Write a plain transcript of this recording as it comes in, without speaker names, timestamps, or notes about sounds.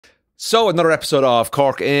So, another episode of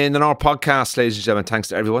Cork in our podcast, ladies and gentlemen. Thanks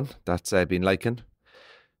to everyone that's been liking.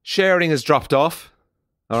 Sharing has dropped off.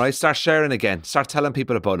 All right, start sharing again. Start telling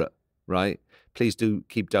people about it, right? Please do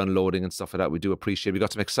keep downloading and stuff like that. We do appreciate it. We've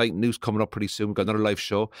got some exciting news coming up pretty soon. We've got another live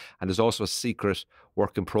show, and there's also a secret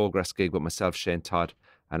work in progress gig with myself, Shane Todd,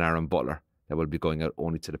 and Aaron Butler that will be going out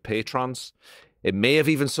only to the patrons. It may have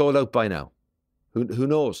even sold out by now. Who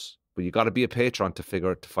knows? But you got to be a patron to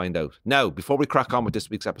find out. Now, before we crack on with this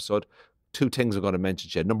week's episode, two things I'm going to mention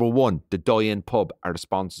to you. Number one, the Die-In Pub are the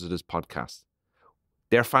sponsors of this podcast.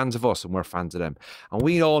 They're fans of us and we're fans of them. And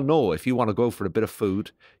we all know if you want to go for a bit of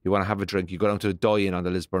food, you want to have a drink, you go down to the Die-In on the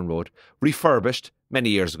Lisburn Road, refurbished many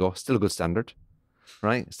years ago, still a good standard,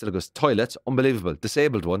 right? Still a good toilets, unbelievable.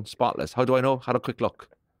 Disabled one, spotless. How do I know? Had a quick look,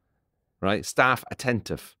 right? Staff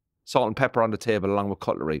attentive, salt and pepper on the table along with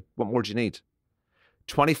cutlery. What more do you need?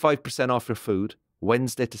 25% off your food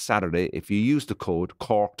Wednesday to Saturday if you use the code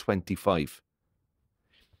CORK25.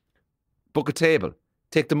 Book a table.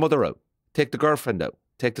 Take the mother out. Take the girlfriend out.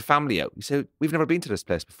 Take the family out. You say, we've never been to this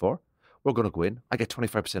place before. We're going to go in. I get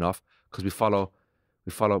 25% off because we follow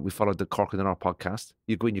the Cork in our podcast.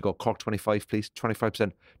 You go in, you go CORK25, please.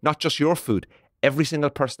 25%. Not just your food. Every single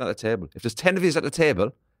person at the table. If there's 10 of you at the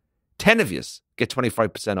table, 10 of you get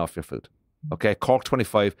 25% off your food. Okay,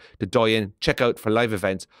 Cork25, the Die-In, check out for live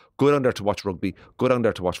events. Go down there to watch rugby, go down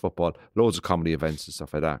there to watch football, loads of comedy events and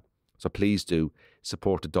stuff like that. So please do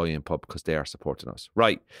support the Die-In Pub because they are supporting us.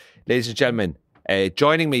 Right, ladies and gentlemen,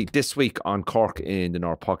 joining me this week on Cork in the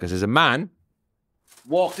North podcast is a man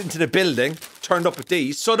walked into the building, turned up with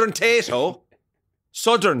these, Southern Tato,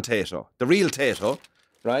 the real Tato,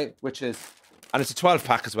 right, which is, and it's a 12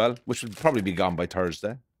 pack as well, which will probably be gone by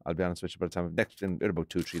Thursday. I'll be honest with you by the time in about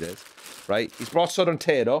 2-3 days, right? He's brought Southern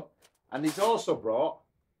Tato, and he's also brought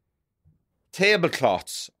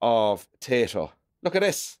tablecloths of Tato. Look at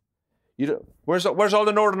this. Where's all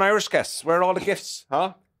the Northern Irish guests? Where are all the gifts?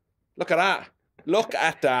 Huh? Look at that. Look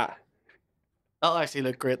at that. That'll actually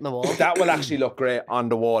look great on the wall. That will actually look great on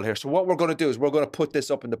the wall here. So what we're going to do is we're going to put this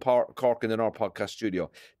up in the Cork in our podcast studio.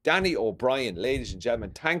 Danny O'Brien, ladies and gentlemen,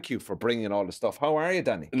 thank you for bringing all the stuff. How are you,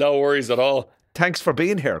 Danny? No worries at all. Thanks for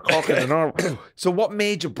being here, Cork in the North. So what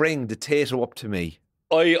made you bring the Tato up to me?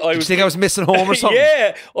 Did you think I was missing home or something?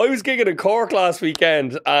 Yeah, I was gigging in Cork last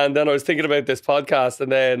weekend, and then I was thinking about this podcast, and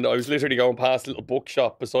then I was literally going past a little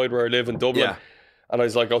bookshop beside where I live in Dublin. Yeah. And I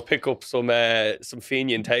was like, I'll pick up some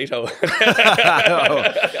Fenian Tato.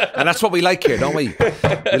 And that's what we like here, don't we?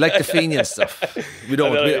 We like the Fenian stuff.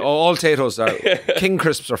 All Tatos are, King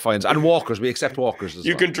Crisps are fine. And Walkers, we accept Walkers as well.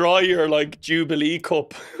 You can draw your like Jubilee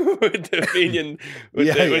cup with the Fenian.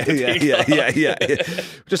 Yeah.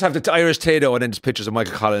 Just have the Irish Tato and then just pictures of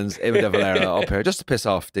Michael Collins, Ava De Valera up here, just to piss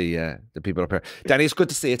off the people up here. Danny, it's good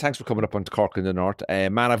to see you. Thanks for coming up on Cork in the North.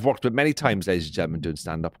 Man, I've worked with many times, ladies and gentlemen, doing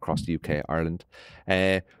stand-up across the UK, Ireland.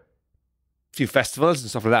 A few festivals and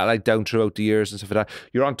stuff like that, like down throughout the years and stuff like that.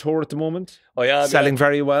 You're on tour at the moment. I am. Selling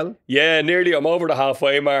very well. Yeah, nearly. I'm over the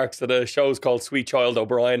halfway mark. So the show's called Sweet Child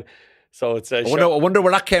O'Brien. So it's a show. I wonder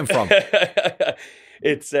where that came from.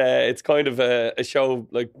 It's kind of a show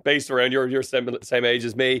like based around your same age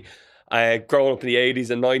as me. Growing up in the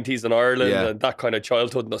 80s and 90s in Ireland, and that kind of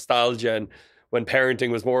childhood nostalgia, and when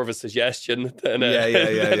parenting was more of a suggestion than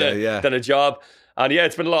a job. And yeah,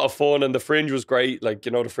 it's been a lot of fun, and the Fringe was great. Like,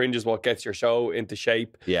 the Fringe is what gets your show into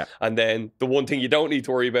shape. Yeah. And then the one thing you don't need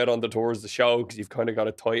to worry about on the tour is the show, because you've kind of got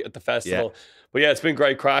it tight at the festival. Yeah. But yeah, it's been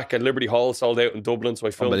great crack, and Liberty Hall sold out in Dublin, so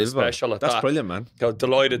I filmed a special at that. That's brilliant, man. Got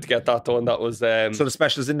delighted to get that done. That was so the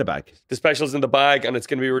special's in the bag? The special's in the bag, and it's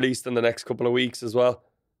going to be released in the next couple of weeks as well.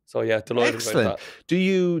 So yeah, delighted about that.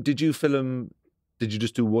 Did you film... Did you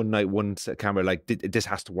just do one night, one set camera? Like, this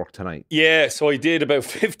has to work tonight? Yeah, so I did about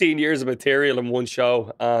 15 years of material in one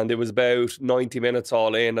show, and it was about 90 minutes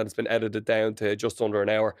all in, and it's been edited down to just under an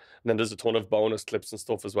hour. And then there's a ton of bonus clips and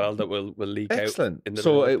stuff as well that will leak out. Excellent.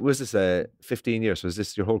 So was this 15 years? Was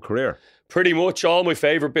this your whole career? Pretty much all my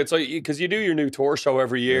favourite bits. Because you do your new tour show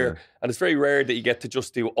every year, and it's very rare that you get to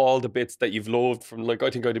just do all the bits that you've loved from, like,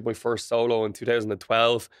 I think I did my first solo in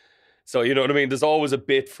 2012. So, you know what I mean? There's always a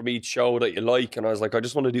bit from each show that you like. And I was like, I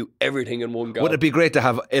just want to do everything in one go. Wouldn't it be great to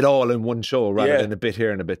have it all in one show rather than a bit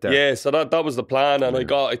here and a bit there? Yeah, so that was the plan. And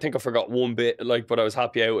I think I forgot one bit, but I was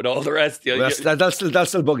happy out with all the rest. Well, that'll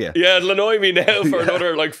still bug you. Yeah, it'll annoy me now for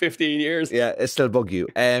another 15 years. Yeah, it still bug you.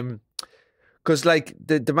 Because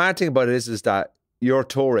the mad thing about it is that you're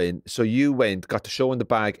touring, so you got the show in the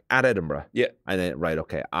bag at Edinburgh. Yeah. And then, right,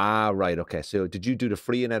 okay. So did you do the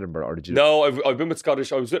free in Edinburgh, or did you? No, I've been with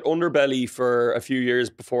Scottish. I was with Underbelly for a few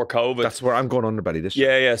years before COVID. That's where I'm going, Underbelly this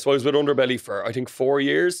year. Yeah. So I was with Underbelly for, I think, 4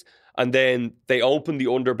 years. And then they opened the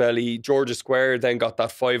underbelly. Georgia Square then got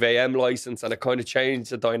that 5 a.m. license, and it kind of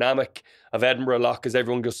changed the dynamic of Edinburgh a lot because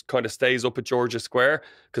everyone just kind of stays up at Georgia Square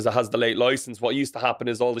because it has the late license. What used to happen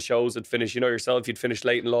is all the shows would finish, you know yourself, you'd finish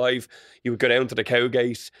late and live, you would go down to the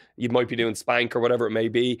Cowgate, you might be doing Spank or whatever it may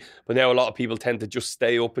be. But now a lot of people tend to just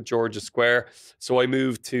stay up at Georgia Square. So I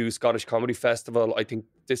moved to Scottish Comedy Festival. I think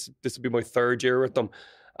this would be my third year with them.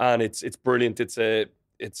 And it's brilliant.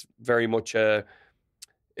 It's very much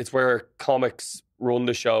it's where comics run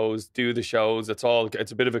the shows, do the shows. It's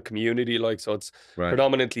a bit of a community, like, so it's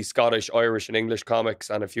predominantly Scottish, Irish and English comics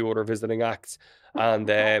and a few other visiting acts.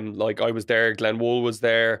 And like I was there, Glenn Wool was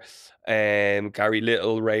there, Gary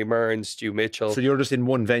Little, Ray Mearns, Stu Mitchell. So you're just in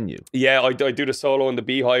one venue? Yeah, I do the solo in the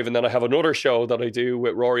Beehive, and then I have another show that I do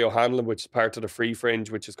with Rory O'Hanlon, which is part of the Free Fringe,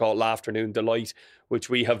 which is called L'Afternoon Delight, which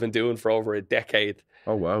we have been doing for over a decade.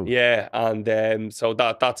 Oh wow. Yeah, and so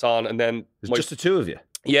that's on, and then It's just the two of you?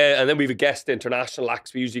 Yeah, and then we have a guest international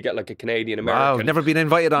acts. We usually get like a Canadian American. Wow, never been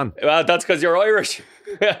invited on. Well, that's because you're Irish.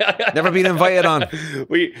 Never been invited on.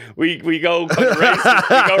 We go kind of racist.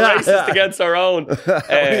 We go racist against our own.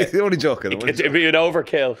 Only joking. It'd be an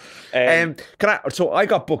overkill. So I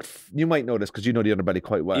got booked. You might know this because you know the Underbelly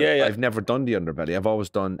quite well. Yeah. I've never done the Underbelly. I've always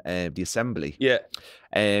done the Assembly. Yeah.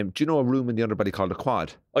 Do you know a room in the Underbelly called the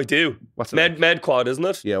Quad? I do. What's it Med Quad, isn't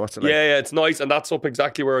it? Yeah, what's it like? Yeah, it's nice, and that's up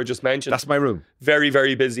exactly where I just mentioned. That's my room. Very,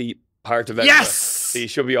 very busy part of it. Yes! So you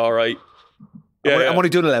should be all right. I'm only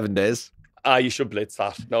doing 11 days. You should blitz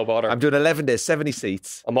that. No bother. I'm doing 11 days, 70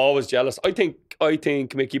 seats. I'm always jealous. I think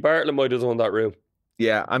Mickey Bartlett might have done that room.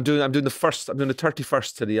 Yeah, I'm doing the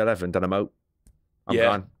 31st to the 11th, and I'm out. I'm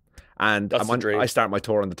gone. And I start my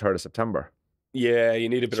tour on the 3rd of September. Yeah, you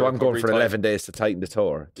need a bit so of I'm going for time. 11 days to tighten the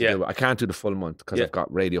tour. I can't do the full month because Yeah. I've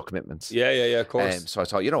got radio commitments. Yeah, of course. So I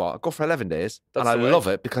thought, you know what, I'll go for 11 days. That's and I the way. love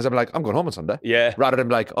it because I'm like, I'm going home on Sunday. Yeah. Rather than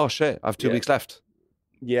like, oh shit, I have 2 weeks left.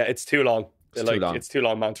 Yeah, it's too long. It's too long. It's too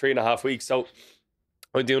long, man. 3.5 weeks. So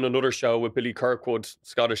I'm doing another show with Billy Kirkwood,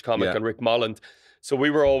 Scottish comic, Yeah. and Rick Molland. So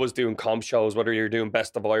we were always doing comp shows, whether you're doing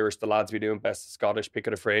Best of Irish, the lads be doing Best of Scottish, Pick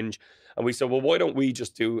of the Fringe. And we said, well, why don't we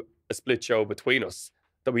just do a split show between us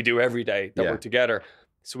that we do every day, that Yeah. we're together.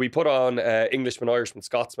 So we put on Englishman, Irishman,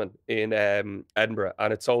 Scotsman in Edinburgh,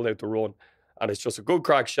 and it sold out the run. And it's just a good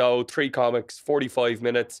crack show, 3 comics, 45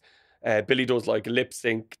 minutes. Billy does like a lip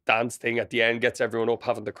sync dance thing at the end, gets everyone up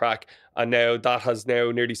having the crack. And now that has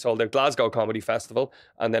now nearly sold out Glasgow Comedy Festival.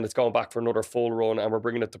 And then it's going back for another full run, and we're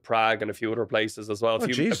bringing it to Prague and a few other places as well. A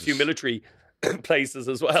few military places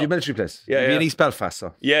as well. A few military places. Yeah, You'll be yeah. in East Belfast,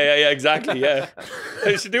 so. Yeah, exactly, yeah.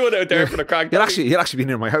 You should do it out there for the crack. You'll actually be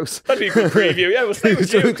near my house. That'd be a good preview. Yeah, we'll stay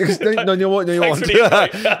with you. No, you won't. Thanks for the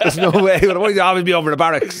invite. There's no way. I'll always be over in the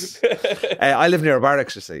barracks. I live near a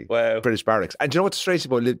barracks, you see. Wow. British barracks. And do you know what's strange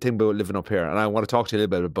thing about living up here? And I want to talk to you a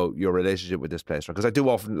little bit about your relationship with this place, right? Because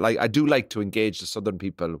I do like to engage the southern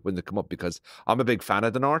people when they come up because I'm a big fan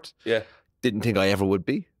of the north. Yeah. Didn't think I ever would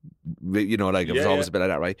be. You know, like it was Yeah, always yeah. a bit like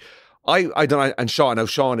that, right? I don't know. And Sean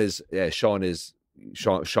is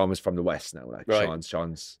from the west now. Like Right.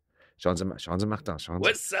 Sean's a McDonald's.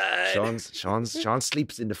 West side. Sean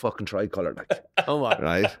sleeps in the fucking tricolour, like, Oh, wow.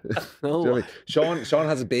 right? Do you know what I mean? Sean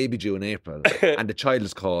has a baby due in April, and the child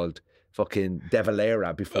is called fucking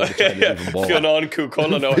Devalera before the child is even born. Fionn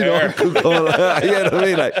Cucullen O'Hare. You know what I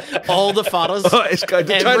mean? Like, All the fadas. it's kind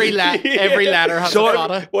of Every letter has Sean- a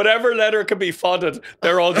fada. Whatever letter can be fodded,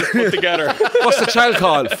 they're all just put together. What's the child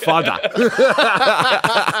called? Fada.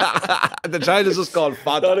 The child is just called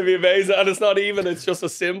Fada. That'd be amazing. And it's not even, it's just a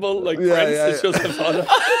symbol. Like Yeah, Prince, yeah, it's just a fodder.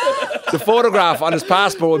 The photograph on his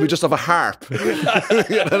passport would be just of a harp. You know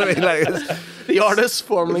what I mean? Like, The artist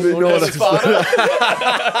formerly known known as as fada.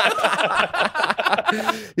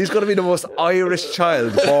 he's going to be the most Irish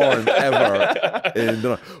child born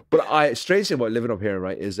ever. But strange thing about living up here,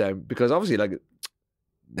 right, is because obviously, like,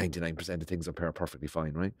 99% of things up here are perfectly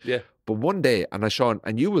fine, right? Yeah. But one day, and Sean,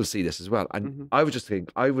 and you will see this as well, and I would just think,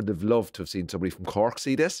 I would have loved to have seen somebody from Cork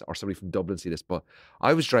see this, or somebody from Dublin see this, but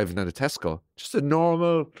I was driving down to Tesco, just a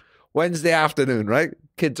normal Wednesday afternoon, right?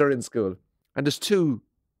 Kids are in school, and there's 2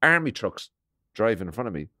 army trucks driving in front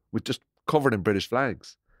of me, with just covered in British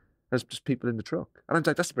flags. There's just people in the truck. And I'm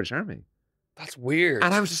like, that's the British Army. That's weird.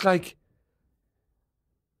 And I was just like,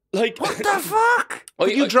 Like, what the fuck?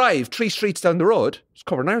 But you drive 3 streets down the road, it's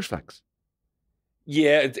covered in Irish flags.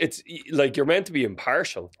 yeah, it's like you're meant to be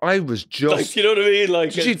impartial. I was just... Like, you know what I mean?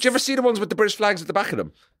 Like, Did you ever see the ones with the British flags at the back of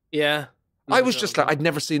them? Yeah. I was just like, I'd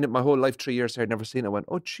never seen it my whole life, 3 years here, I'd never seen it. I went,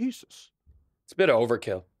 oh, Jesus. it's a bit of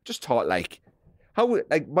overkill. Just thought, like,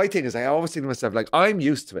 my thing is, I always think to myself, like, I'm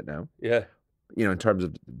used to it now, Yeah. you know, in terms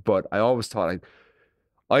of, but I always thought, like,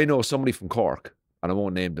 I know somebody from Cork, and I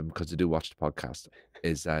won't name them because they do watch the podcast,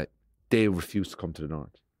 is they refuse to come to the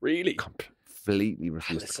north. Really? Completely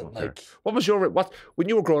refuse to come like, here. What was your when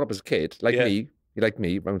you were growing up as a kid, like Yeah. me, you like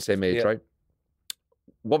me, around the same age, Yeah. right?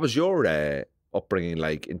 What was your upbringing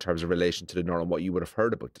like in terms of relation to the north and what you would have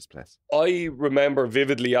heard about this place? I remember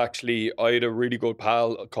vividly, actually, I had a really good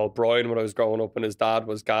pal called Brian when I was growing up, and his dad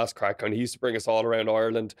was gas cracker, and he used to bring us all around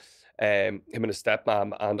Ireland, him and his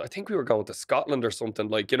stepmom, and I think we were going to Scotland or something,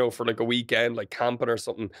 like, you know, for like a weekend, like camping or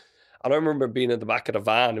something. And I remember being in the back of the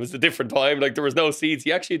van. It was a different time. Like, there was no seats.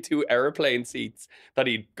 He actually had 2 airplane seats that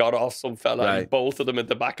he got off some fella, and both of them in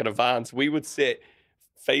the back of the van. So we would sit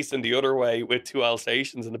facing the other way with 2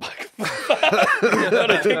 Alsatians in the back of the van.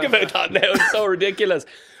 When I think about that now, it's so ridiculous.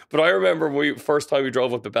 But I remember first time we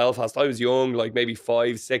drove up to Belfast, I was young, like maybe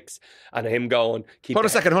 5, 6, and him going, Hold on a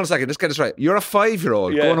second. Let's get this right. You're a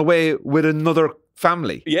 5-year-old going away with another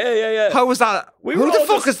family. Yeah. How was that? We Who were the all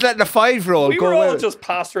fuck is letting a 5-year-old We go were all away? just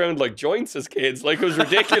passed around like joints as kids. Like, it was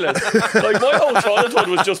ridiculous. Like, my whole childhood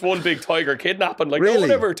was just one big tiger kidnapping. Like, no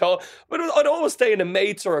one ever thought. But I'd always stay in a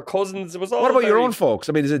mates or a cousins. It was all. What about your own folks?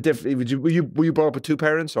 I mean, is it different? Were you brought up with 2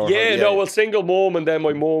 parents? Or Well, single mum, and then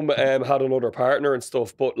my mum had another partner and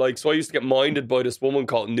stuff. But like, so I used to get minded by this woman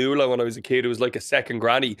called Nuala when I was a kid. It was like a second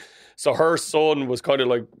granny. So her son was kind of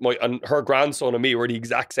like and her grandson and me were the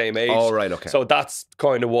exact same age. Oh, right, okay. So that's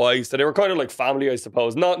kind of why. So they were kind of like family, I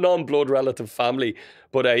suppose. Not non-blood relative family.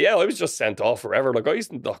 But I was just sent off forever. Like, I used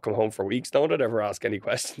to not come home for weeks. No one would ever ask any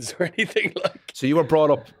questions or anything. Like, so you were brought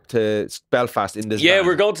up to Belfast in this van?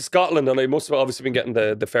 we're going to Scotland, and I must have obviously been getting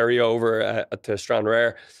the ferry over to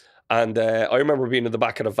Stranraer. And I remember being in the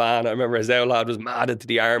back of the van. I remember his old lad was mad into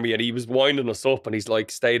the army, and he was winding us up, and he's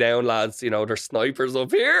like, "Stay down, lads, you know, there's snipers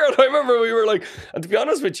up here." And I remember we were like, and to be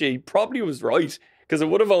honest with you, he probably was right, because it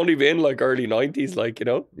would have only been like early 90s, like, you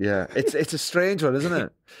know. Yeah, it's a strange one, isn't it?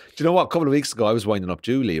 Do you know what? A couple of weeks ago, I was winding up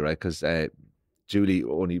Julie, right? Because Julie,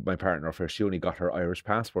 my partner first, she only got her Irish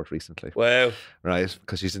passport recently. Wow. Right?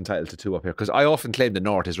 Because she's entitled to 2 up here. Because I often claim the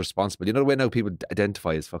North is responsible. You know the way now people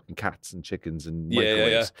identify as fucking cats and chickens and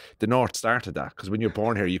microwaves? Yeah. The North started that. Because when you're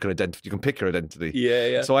born here, you can pick your identity.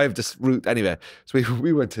 Yeah. So I have this route. Anyway, so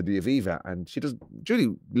we went to the Aviva, and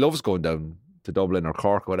Julie loves going down to Dublin or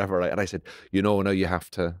Cork or whatever. Right? And I said, now you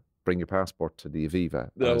have to bring your passport to the Aviva.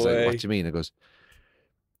 And I was like, what do you mean? It goes,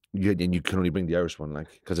 you can only bring the Irish one,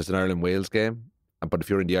 like, because it's an Ireland-Wales game. But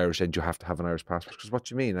if you're in the Irish end, you have to have an Irish passport. Because what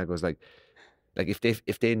do you mean? I goes like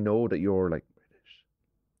if they know that you're like British,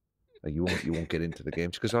 like you won't get into the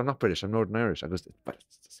game. She goes, I'm not British, I'm Northern Irish. I goes, but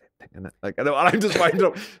it's the same thing, isn't it? Like, I know, and I'm just winding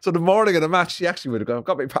up. So the morning of the match, she actually would have gone, I've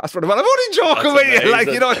got my passport. Well, I'm only joking with you. Like,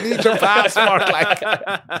 you don't need your passport. Like,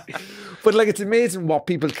 but like, it's amazing what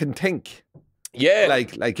people can think. Yeah.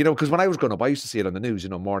 Like because when I was growing up, I used to see it on the news.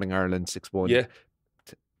 Morning Ireland 6-1. Yeah.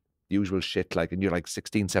 Usual shit, like, and you're like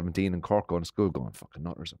 16, 17 in Cork going to school going, fucking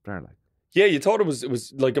nutters up there, like. Yeah, you thought it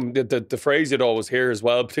was like the phrase you'd always hear as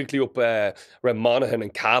well, particularly up around Monaghan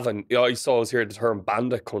and Cavan. I always hear the term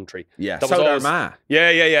bandit country. Yeah, that South was always, Armagh.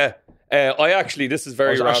 Yeah. I actually, this is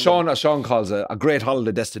very random. As Sean calls a great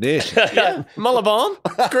holiday destination. Yeah, Mullabon.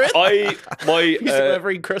 Great.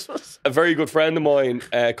 Every Christmas. A very good friend of mine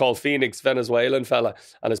called Phoenix, Venezuelan fella,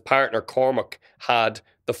 and his partner Cormac had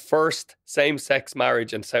the first same-sex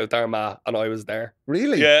marriage in South Armagh, and I was there.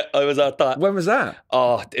 Really? Yeah, I was at that. When was that?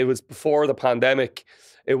 Oh, it was before the pandemic.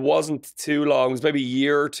 It wasn't too long. It was maybe a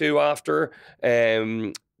year or two after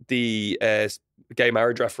the gay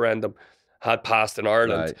marriage referendum had passed in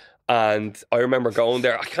Ireland. Right. And I remember going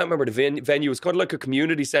there. I can't remember the venue. It was kind of like a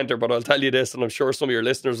community centre, but I'll tell you this, and I'm sure some of your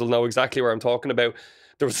listeners will know exactly where I'm talking about.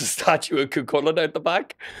 There was a statue of Cuchulainn out the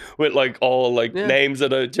back with like all names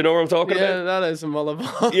of it. Do you know what I'm talking about? Yeah, that is a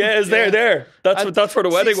Mullabon. Yeah, it's there. That's where the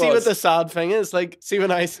wedding was. See what the sad thing is? Like, see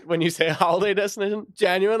when you say holiday destination,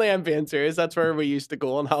 genuinely, I'm being serious. That's where we used to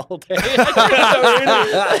go on holiday.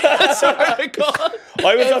 That's where I go.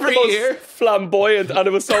 I was every at the most year. flamboyant, and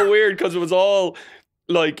it was so weird because it was all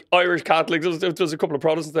like Irish Catholics. There was a couple of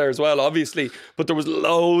Protestants there as well, obviously, but there was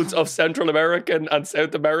loads of Central American and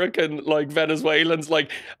South American, like Venezuelans,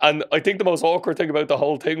 like. And I think the most awkward thing about the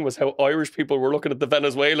whole thing was how Irish people were looking at the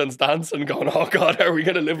Venezuelans dancing, going, "Oh God, how are we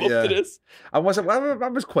going to live up to this?" And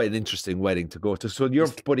that was quite an interesting wedding to go to. So your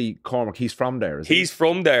buddy Cormac, he's from there, is he? He's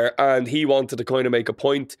from there, and he wanted to kind of make a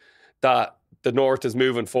point that the North is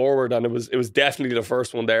moving forward, and it was definitely the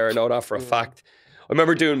first one there. I know that for a fact. I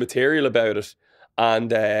remember doing material about it.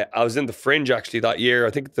 And I was in the Fringe actually that year.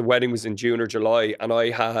 I think the wedding was in June or July, and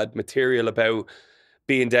I had material about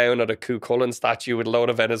being down at a Cuchulainn statue with a load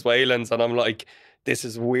of Venezuelans, and I'm like, this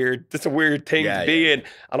is weird. This is a weird thing to be in.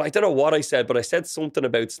 And I don't know what I said, but I said something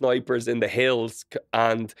about snipers in the hills.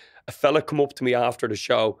 And a fella come up to me after the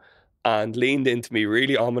show and leaned into me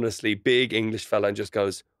really ominously, big English fella, and just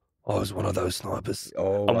goes, "I was one of those snipers,"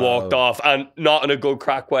 and walked off, and not in a good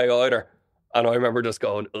crack way either. And I remember just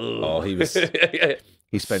going, "Ugh." Oh, he was.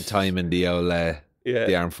 He spent time in the old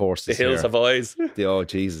the armed forces. The hills have eyes. Oh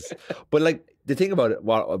Jesus! But like the thing about it,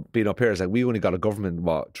 what being up here is like we only got a government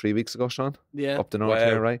 3 weeks ago, Sean. Yeah, up the north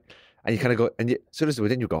here, right? And you kind of go, and as soon as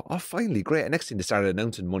then you go, oh, finally, great. And next thing they started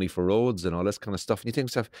announcing money for roads and all this kind of stuff, and you think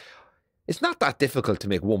to yourself, it's not that difficult to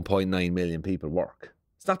make 1.9 million people work.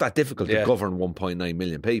 It's not that difficult to govern 1.9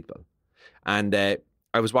 million people. And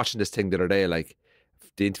I was watching this thing the other day, like,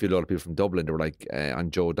 they interviewed a lot of people from Dublin. They were like,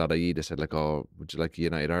 on Joe.ie, they said, like, oh, would you like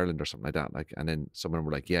United Ireland or something like that? Like, and then some of them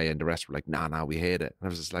were like, yeah, and the rest were like, nah, we hate it. And I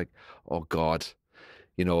was just like, oh, God.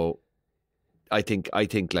 You know, I think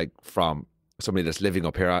like from somebody that's living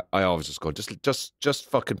up here, I always just go, just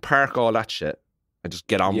fucking park all that shit and just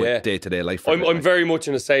get on with day-to-day life. I'm very much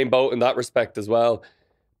in the same boat in that respect as well.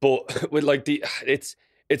 But with like it's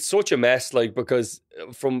such a mess, like, because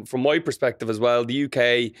from my perspective as well, the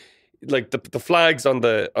UK, like the flags on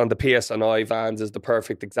the PSNI vans is the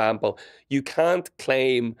perfect example. You can't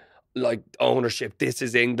claim like ownership, this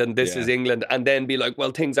is England, this is England, and then be like,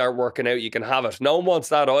 well, things aren't working out, you can have it. No one wants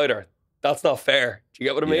that either. That's not fair. Do you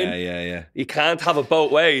get what I mean? Yeah. You can't have it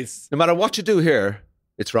both ways. No matter what you do here,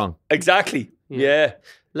 it's wrong. Exactly. Yeah.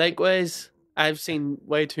 Likewise, I've seen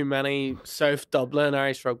way too many South Dublin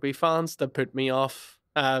Irish rugby fans that put me off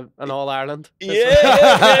an All Ireland.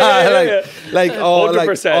 Yeah. Like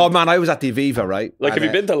 100%. Oh man, I was at the Aviva, right? Like, have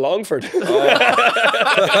you been to Longford?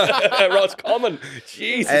 Roscommon.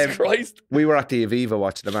 Jesus Christ. We were at the Aviva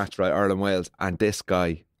watching the match, right? Ireland Wales, and this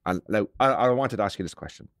guy. And now, I wanted to ask you this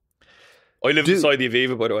question. I live beside the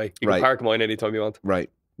Aviva, by the way. You can park mine anytime you want. Right.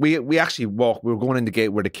 We actually walked. We were going in the gate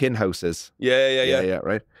where the kin house is. Yeah.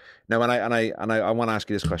 Right. Now, I want to ask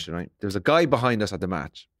you this question. Right. There was a guy behind us at the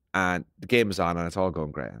match, and the game is on, and it's all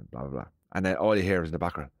going great, and blah blah blah. And then all you hear is in the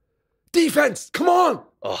background, defense, come on,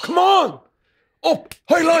 come on, up,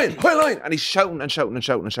 high line, and he's shouting and shouting and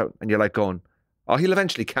shouting and shouting, and you're like going, oh, he'll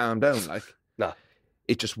eventually calm down. Like, nah.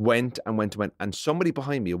 It just went and went and went, and somebody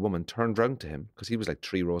behind me, a woman, turned round to him because he was like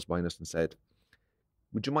 3 rows behind us and said,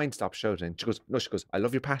 would you mind stop shouting? She goes, no, I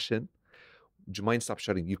love your passion. Would you mind stop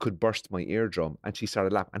shouting? You could burst my eardrum. And she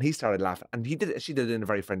started laughing, and he started laughing, and she did it in a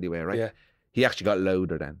very friendly way, right? Yeah. He actually got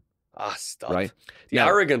louder then. Stop. Right? The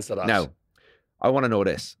arrogance of that. Now, I want to know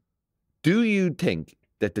this. Do you think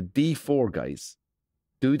that the D4 guys,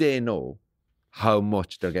 do they know how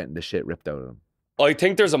much they're getting the shit ripped out of them? I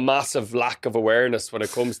think there's a massive lack of awareness when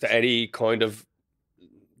it comes to any kind of,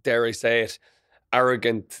 dare I say it,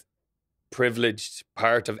 arrogant, privileged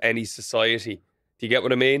part of any society. Do you get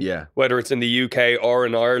what I mean? Yeah. Whether it's in the UK or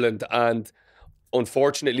in Ireland. And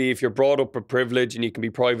unfortunately, if you're brought up with privilege and you can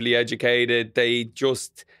be privately educated, they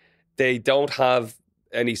don't have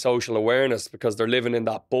any social awareness because they're living in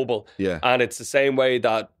that bubble. Yeah. And it's the same way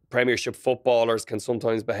that Premiership footballers can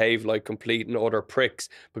sometimes behave like complete and utter pricks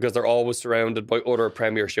because they're always surrounded by other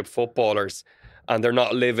Premiership footballers and they're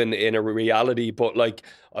not living in a reality. But like,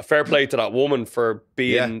 a fair play to that woman for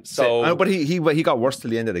being so. But he got worse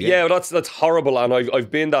till the end of the game. Yeah, that's horrible. And I've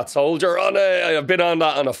been that soldier on it. I've been on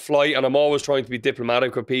that on a flight, and I'm always trying to be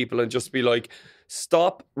diplomatic with people and just be like,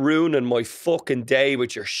 stop ruining my fucking day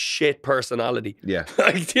with your shit personality. Yeah.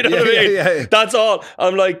 Like, you know what I mean? Yeah. That's all.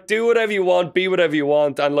 I'm like, do whatever you want, be whatever you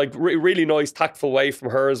want. And like, really nice, tactful way from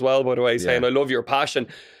her as well, by the way, saying, I love your passion.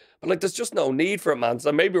 But like, there's just no need for it, man.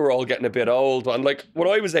 So maybe we're all getting a bit old. And like, when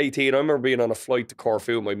I was 18, I remember being on a flight to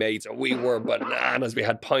Corfu with my mates, and we were bananas. We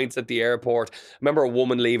had pints at the airport. I remember a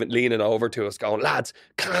woman leaning over to us going, lads,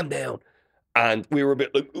 calm down. And we were a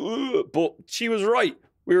bit like, ugh. But she was right.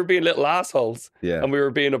 We were being little assholes. Yeah. And we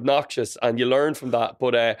were being obnoxious. And you learn from that.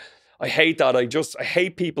 But I hate that. I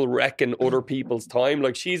hate people wrecking other people's time.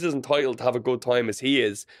 Like, she's as entitled to have a good time as he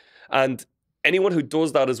is. And anyone who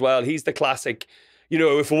does that as well, he's the classic, you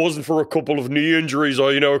know, if it wasn't for a couple of knee injuries,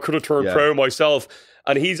 I could have turned pro myself.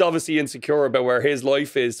 And he's obviously insecure about where his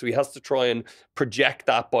life is, so he has to try and project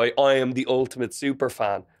that by, I am the ultimate super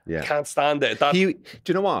fan. Yeah. Can't stand it. Do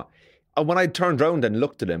you know what? When I turned around and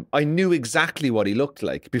looked at him, I knew exactly what he looked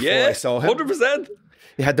like before I saw him. 100%.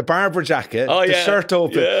 He had the Barber jacket, the shirt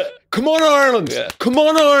open. Yeah. Come on, Ireland! Yeah. Come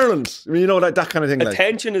on, Ireland! You know, that kind of thing.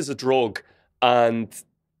 Attention is a drug, and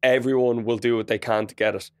everyone will do what they can to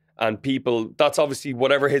get it. And people, that's obviously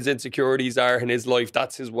whatever his insecurities are in his life,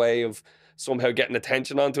 that's his way of somehow getting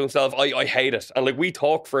attention onto himself. I hate it. And like, we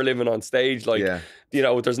talk for a living on stage. Like, you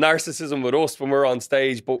know, there's narcissism with us when we're on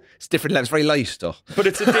stage, but it's different. It's very light stuff. But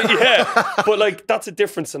it's but like, that's a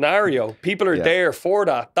different scenario. People are there for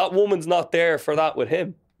that. That woman's not there for that with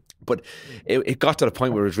him. But it got to the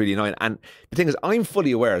point where it was really annoying. And the thing is, I'm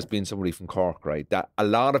fully aware, as being somebody from Cork, right, that a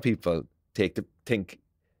lot of people think,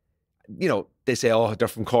 you know, they say, oh, they're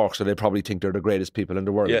from Cork, so they probably think they're the greatest people in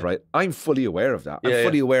the world, right? I'm fully aware of that. I'm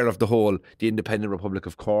fully aware of the Independent Republic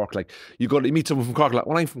of Cork. Like, you meet someone from Cork, like,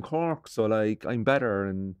 well, I'm from Cork, so like, I'm better.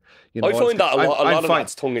 And, you know, I find that a lot of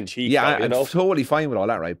that's tongue in cheek. Yeah, you know? I'm totally fine with all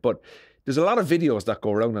that, right? But there's a lot of videos that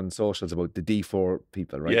go around on socials about the D4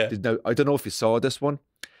 people, right? Yeah. Now, I don't know if you saw this one.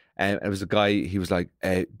 It was a guy, he was like,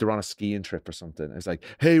 they're on a skiing trip or something. It's like,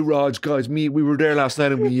 hey, Raj, guys, we were there last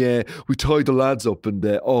night and we tied the lads up and,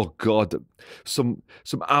 oh, God, some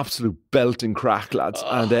absolute belting crack, lads.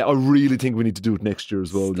 And I really think we need to do it next year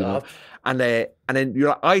as well, you know. And then you're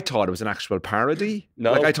like, I thought it was an actual parody.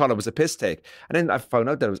 No. Like, I thought it was a piss take. And then I found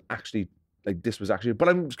out that it was actually, like, this was actually, but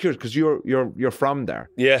I'm curious because you're from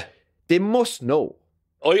there. Yeah. They must know.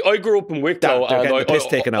 I grew up in Wicklow and I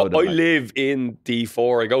I live in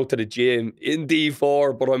D4. I go to the gym in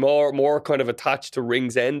D4, but I'm more kind of attached to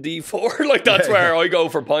Ringsend D4. Like, that's where I go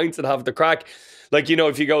for pints and have the crack. Like, you know,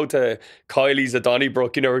 if you go to Kylie's at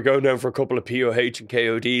Donnybrook, you know, we're going down for a couple of POH and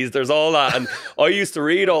KODs. There's all that. And I used to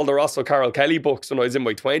read all the Russell Carroll Kelly books when I was in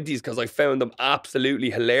my 20s because I found them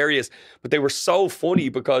absolutely hilarious. But they were so funny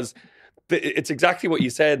because it's exactly what you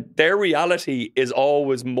said. Their reality is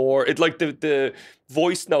always more. It's like the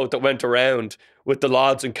voice note that went around with the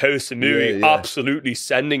lads in Koh Samui absolutely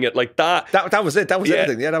sending it like that. That was it. That was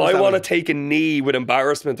everything. Yeah, I want to take a knee with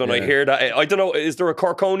embarrassment when I hear that. I don't know. Is there a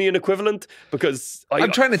Corkonian equivalent? Because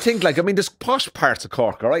I'm trying to think. Like, I mean, there's posh parts of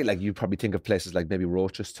Cork, all right. Like, you probably think of places like maybe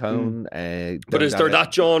Rochestown. But is there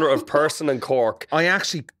that genre of person in Cork? I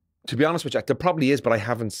actually, to be honest with you, there probably is, but I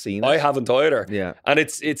haven't seen it. I haven't either. Yeah. And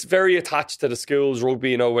it's very attached to the schools,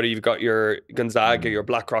 rugby, you know, whether you've got your Gonzaga, your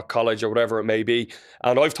Blackrock College or whatever it may be.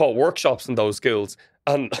 And I've taught workshops in those schools.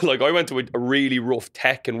 And like, I went to a really rough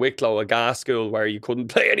tech in Wicklow, a gas school where you couldn't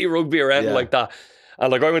play any rugby or anything like that.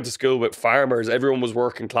 And like, I went to school with farmers. Everyone was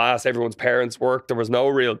working class. Everyone's parents worked. There was no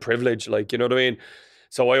real privilege. Like, you know what I mean?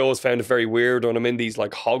 So I always found it very weird when I'm in these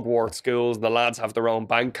like Hogwarts schools and the lads have their own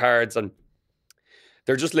bank cards and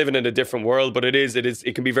they're just living in a different world. But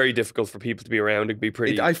it can be very difficult for people to be around. It can be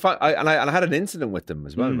pretty. I had an incident with them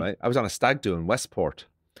as well, right? I was on a stag do in Westport,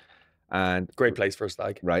 and great place for a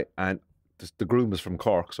stag, right? And the groom was from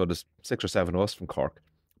Cork, so there's 6 or 7 of us from Cork.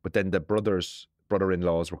 But then the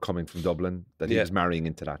brother-in-laws were coming from Dublin that he was marrying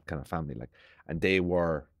into that kind of family, like, and they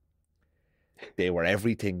were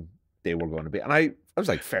everything they were going to be. And I was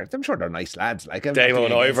like, fair. I'm sure they're nice lads, like Damo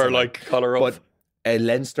and Ivor, like color up. But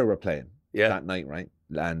Leinster were playing that night, right?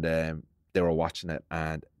 And they were watching it,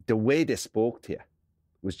 and the way they spoke to you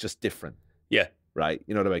was just different. Yeah, right.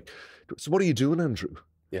 You know, they're like, "So what are you doing, Andrew?"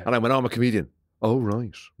 Yeah, and I went, "I'm a comedian." Oh,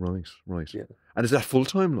 right. Yeah. And is that full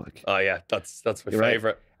time? Like, oh yeah, that's my favorite.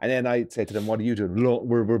 Right? And then I'd say to them, "What are you doing?" "Look,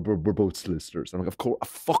 we're both solicitors." I'm like, "Of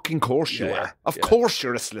fucking course you are. Of course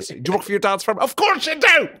you're a solicitor. Do you work for your dad's firm? Of course you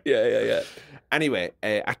do." Yeah. Anyway,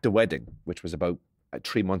 at the wedding, which was about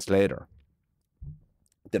 3 months later,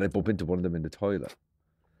 then I bump into one of them in the toilet.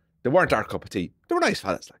 They weren't our cup of tea. They were nice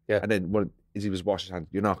fellas, like. And then as he was washing his hands,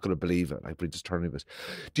 you're not going to believe it. Like, but he just turned and goes,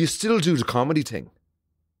 "Do you still do the comedy thing?"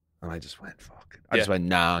 And I just went, fuck it. I just went,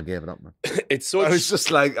 nah, I gave it up, man. I was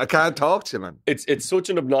just like, I can't talk to you, man. It's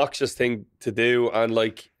such an obnoxious thing to do. And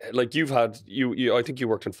like you've had, you I think you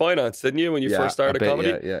worked in finance, didn't you, when you first started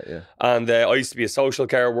comedy? Yeah. And I used to be a social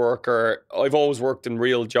care worker. I've always worked in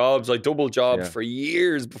real jobs. I double jobbed for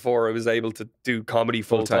years before I was able to do comedy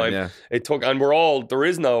full time. Yeah. It took, and there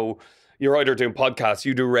is no, you're either doing podcasts,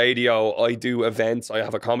 you do radio, I do events, I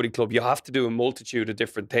have a comedy club. You have to do a multitude of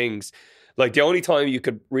different things. Like, the only time you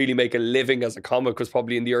could really make a living as a comic was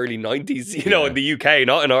probably in the early 90s, you know, in the UK,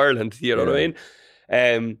 not in Ireland, you know what I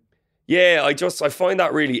mean? I find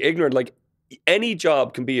that really ignorant. Like, any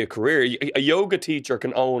job can be a career. A yoga teacher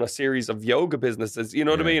can own a series of yoga businesses, you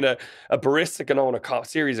know what I mean? A barista can own a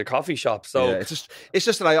series of coffee shops. So it's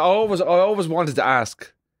just that I always wanted to ask,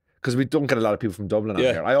 because we don't get a lot of people from Dublin out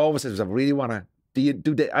here. I always said, I really want to.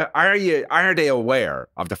 Are they aware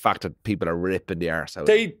of the fact that people are ripping the arse out?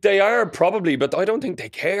 They are probably, but I don't think they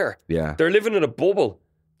care. Yeah, they're living in a bubble.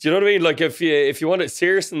 Do you know what I mean? Like, if you want to,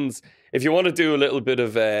 Searsons, if you want to do a little bit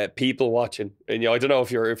of people watching, and I don't know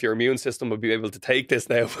if your immune system would be able to take this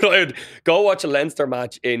now, but I'd go watch a Leinster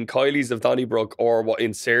match in Kylie's of Donnybrook or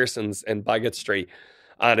in Searsons in Bagot Street.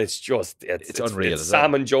 And it's unreal. It's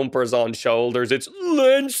salmon jumpers on shoulders. It's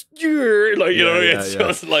Leinster, like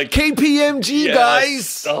just like KPMG guys.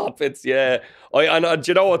 Stop! It's do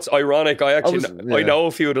you know what's ironic? I know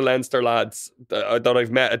a few of the Leinster lads that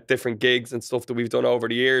I've met at different gigs and stuff that we've done over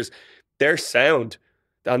the years. They're sound.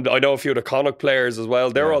 And I know a few of the Connacht players as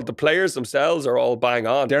well. They're all the players themselves are all bang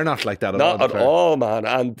on. They're not like that not at all, man.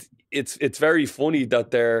 And it's very funny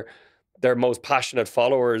that their most passionate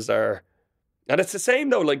followers are. And it's the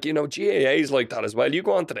same though, like, GAA's like that as well. You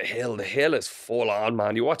go onto the Hill is full on,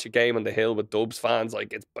 man. You watch a game on the Hill with Dubs fans,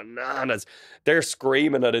 like, it's bananas. They're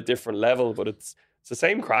screaming at a different level, but it's the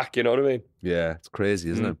same crack, you know what I mean? Yeah, it's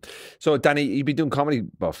crazy, isn't it? So, Danny, you've been doing comedy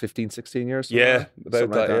about 15, 16 years? Yeah,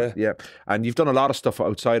 about that, yeah. And you've done a lot of stuff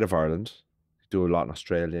outside of Ireland. You do a lot in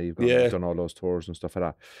Australia. You've done all those tours and stuff like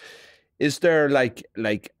that. Is there like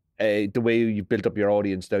the way you built up your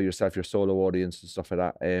audience now yourself, your solo audience and stuff like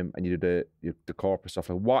that, and you do the corporate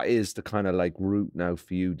stuff, like, what is the kind of like route now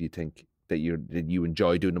for you, do you think, that you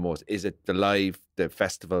enjoy doing the most? Is it the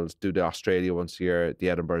festivals, do the Australia once a year, the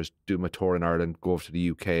Edinburghs, do my tour in Ireland, go over to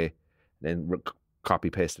the UK, and then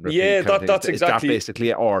copy, paste and repeat? Yeah, that's exactly. Is that basically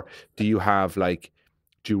it? Or do you have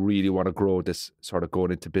do you really want to grow this sort of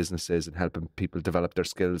going into businesses and helping people develop their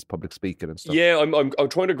skills, public speaking and stuff? Yeah, I'm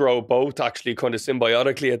trying to grow both actually, kind of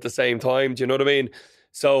symbiotically at the same time. Do you know what I mean?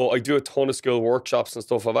 So I do a ton of school workshops and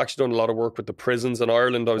stuff. I've actually done a lot of work with the prisons in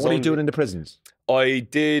Ireland. What are you doing in the prisons? I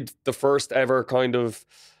did the first ever kind of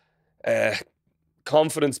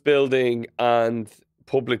confidence building and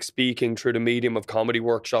public speaking through the medium of comedy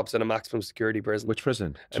workshops in a maximum security prison. Which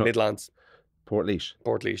prison? Midlands. Portlaoise.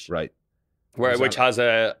 Right. Which has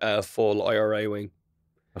a full IRA wing.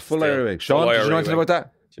 A full IRA wing. Sean, did you know anything about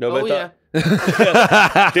that? Do you know about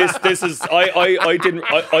that? This is I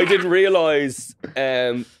didn't realize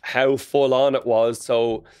how full on it was.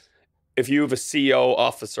 So if you have a CO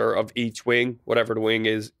officer of each wing, whatever the wing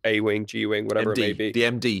is, A wing, G wing, whatever MD, it may be, the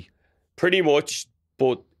MD, pretty much.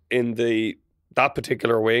 But in that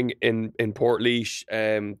particular wing in Portlaoise,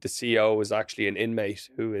 the CO is actually an inmate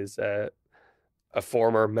who is a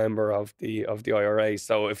former member of the IRA.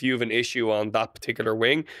 So if you have an issue on that particular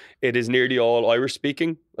wing, it is nearly all Irish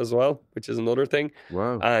speaking as well, which is another thing.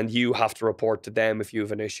 Wow. And you have to report to them if you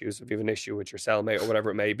have an issue. So if you have an issue with your cellmate or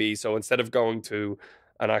whatever it may be. So instead of going to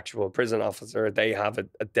an actual prison officer, they have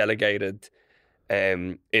a delegated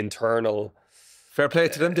internal. Fair play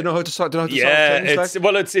to them. They know how to solve things.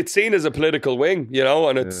 It's seen as a political wing,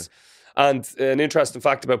 and it's. Yeah. And an interesting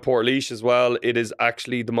fact about Portlaoise as well, it is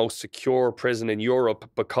actually the most secure prison in Europe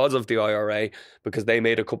because of the IRA, because they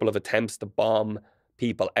made a couple of attempts to bomb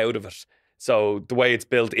people out of it. So the way it's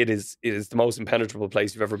built, it is the most impenetrable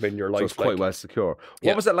place you've ever been in your life. So it's quite well secure.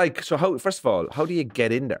 What was it like? So first of all, how do you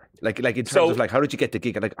get in there? Like in terms of how did you get the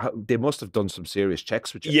gig? They must have done some serious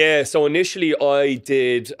checks with you. Yeah. So initially I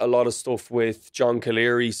did a lot of stuff with John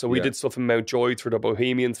Calleary. So we did stuff in Mountjoy through the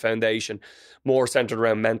Bohemians Foundation, more centered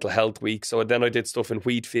around Mental Health Week. So then I did stuff in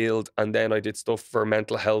Wheatfield, and then I did stuff for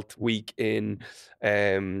Mental Health Week in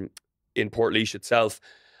Portlaoise itself.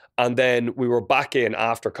 And then we were back in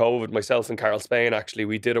after COVID, myself and Carl Spain, actually.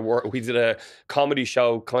 We did a comedy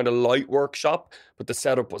show, kind of light workshop, but the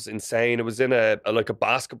setup was insane. It was in a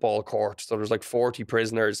basketball court. So there was 40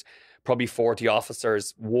 prisoners, probably 40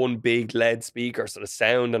 officers, one big lead speaker. So the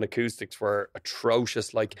sound and acoustics were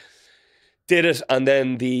atrocious. Did it. And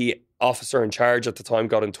then the officer in charge at the time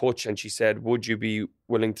got in touch and she said, would you be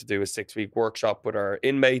willing to do a 6-week workshop with our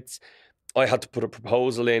inmates? I had to put a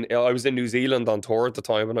proposal in. I was in New Zealand on tour at the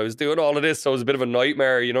time and I was doing all of this. So it was a bit of a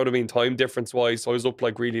nightmare, you know what I mean? Time difference wise. So I was up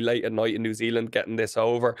really late at night in New Zealand getting this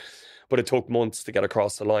over. But it took months to get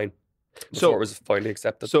across the line before it was finally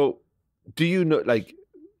accepted. So do you know,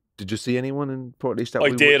 did you see anyone in Portlaoise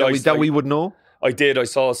that we would know? I did. I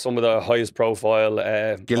saw some of the highest profile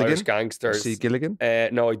Irish gangsters. Did you see Gilligan?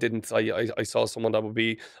 No, I didn't. I saw someone that would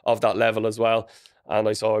be of that level as well. And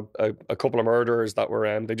I saw a couple of murderers that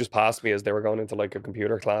were they just passed me as they were going into a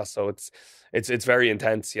computer class. So it's very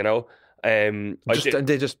intense, And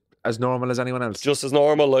they just as normal as anyone else. Just as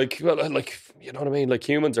normal, you know what I mean?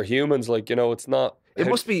 Humans are humans, it's not. It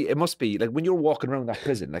must be when you're walking around that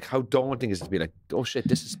prison, how daunting is it to be oh shit,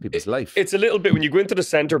 this is people's life. It's a little bit when you go into the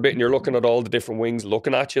centre bit and you're looking at all the different wings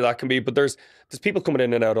looking at you, that can be, but there's people coming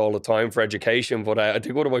in and out all the time for education. But I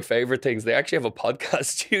think one of my favourite things, they actually have a podcast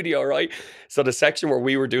studio, right? So the section where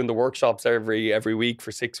we were doing the workshops every week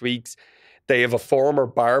for 6 weeks, they have a former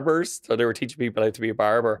barbers, so they were teaching people how to be a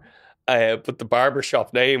barber. But the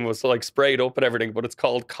barbershop name was like sprayed up and everything, but it's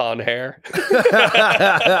called Con Hair.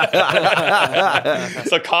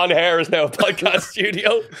 So Con Hair is now a podcast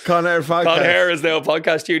studio. Con Air podcast. Con Hair is now a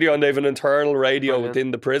podcast studio, and they have an internal radio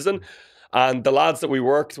within the prison. And the lads that we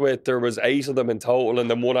worked with, there was 8 of them in total, and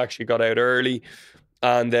then one actually got out early.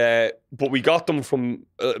 And but we got them from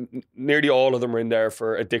nearly all of them were in there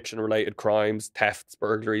for addiction-related crimes, thefts,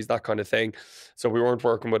 burglaries, that kind of thing. So we weren't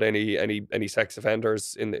working with any sex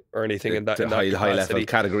offenders or anything in that high level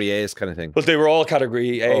category A's kind of thing. But they were all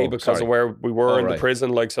category A because of where we were in right. the prison.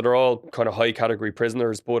 Like, so they're all kind of high category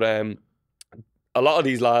prisoners. But a lot of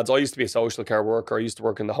these lads, I used to be a social care worker. I used to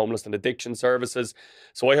work in the homeless and addiction services.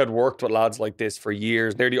 So I had worked with lads like this for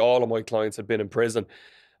years. Nearly all of my clients had been in prison.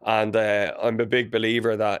 And I'm a big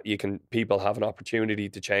believer that people have an opportunity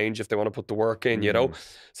to change if they want to put the work in, you know.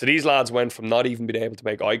 So these lads went from not even being able to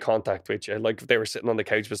make eye contact with you. Like if they were sitting on the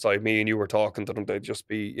couch beside me and you were talking to them, they'd just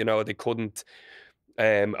be, you know, they couldn't.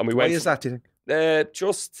 And we went. Why is that, do you think?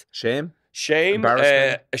 Just shame.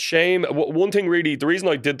 A shame. One thing really, the reason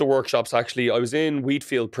I did the workshops, actually, I was in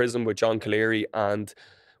Wheatfield prison with John Cleary, and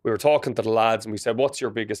we were talking to the lads and we said, what's your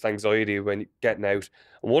biggest anxiety when you're getting out?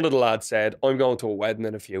 And one of the lads said, I'm going to a wedding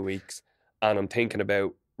in a few weeks and I'm thinking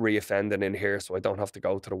about reoffending in here so I don't have to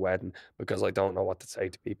go to the wedding because I don't know what to say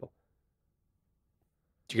to people.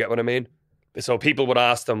 Do you get what I mean? So people would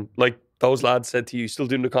ask them, like those lads said to you, still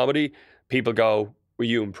doing the comedy? People go, were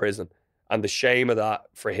you in prison? And the shame of that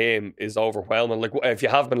for him is overwhelming. Like if you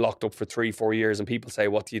have been locked up for 3-4 years and people say,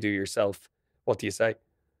 what do you do yourself? What do you say?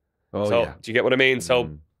 Oh, so, yeah. Do you get what I mean?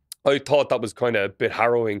 So I thought that was kind of a bit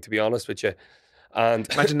harrowing, to be honest with you. And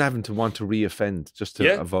imagine having to want to reoffend just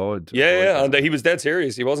to avoid. Yeah. And he was dead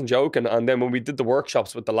serious. He wasn't joking. And then when we did the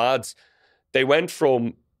workshops with the lads, they went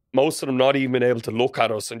from most of them not even being able to look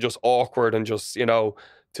at us and just awkward and just, you know,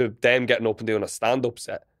 to them getting up and doing a stand-up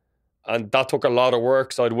set. And that took a lot of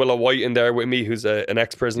work. So I had Willa White in there with me, who's an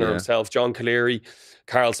ex-prisoner himself, John Cleary,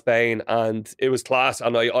 Carl Spain, and it was class.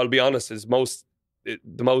 And I'll be honest,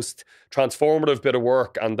 the most transformative bit of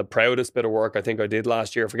work and the proudest bit of work I think I did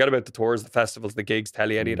last year. Forget about the tours, the festivals, the gigs,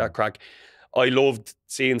 telly, any of that crack. I loved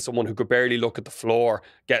seeing someone who could barely look at the floor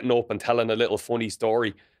getting up and telling a little funny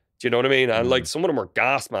story. Do you know what I mean? And like some of them were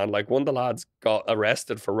gas, man. Like one of the lads got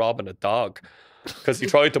arrested for robbing a dog because he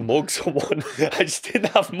tried to mug someone. I just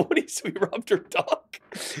didn't have money, so he robbed her dog.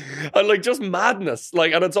 And like just madness.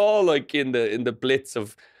 Like, and it's all like in the blitz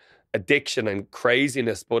of addiction and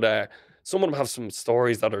craziness. But some of them have some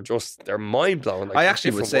stories that are just, they're mind-blowing. Like, I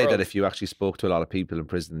actually would say world. that if you actually spoke to a lot of people in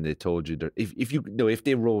prison and they told you, if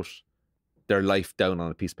they wrote their life down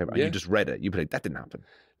on a piece of paper and you just read it, you'd be like, that didn't happen.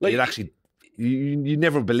 Like, you'd actually, you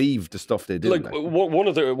never believe the stuff they did. Like one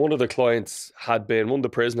of the clients had been, one of the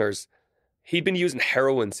prisoners, he'd been using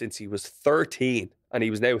heroin since he was 13 and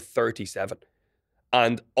he was now 37.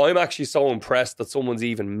 And I'm actually so impressed that someone's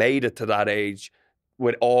even made it to that age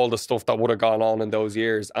with all the stuff that would have gone on in those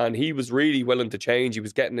years. And he was really willing to change. He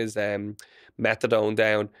was getting his methadone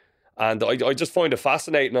down. And I just find it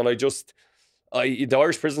fascinating. And the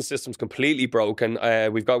Irish prison system's completely broken.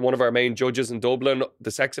 We've got one of our main judges in Dublin. The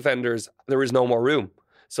sex offenders, there is no more room.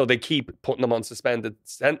 So they keep putting them on suspended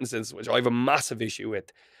sentences, which I have a massive issue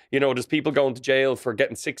with. You know, there's people going to jail for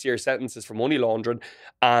getting 6-year sentences for money laundering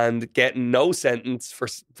and getting no sentence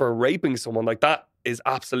for raping someone. Like that is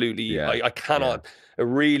absolutely, I cannot, it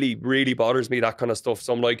really, really bothers me, that kind of stuff.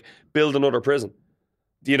 So I'm like, build another prison.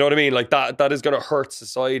 Do you know what I mean? Like that is going to hurt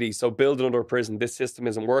society. So build another prison. This system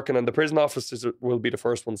isn't working. And the prison officers will be the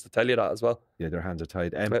first ones to tell you that as well. Yeah, their hands are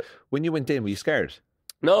tied. When you went in, were you scared?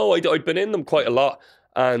 No, I'd been in them quite a lot.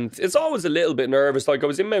 And it's always a little bit nervous. Like I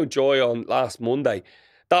was in Mountjoy on last Monday.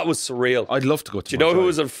 That was surreal. I'd love to go to Do you know who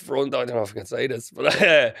was in front? I don't know if I can say this,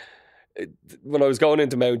 but when I was going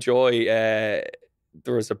into Mountjoy,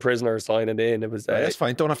 there was a prisoner signing in. It was that's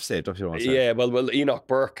fine. Don't have to say it if you want to say it. Well, Enoch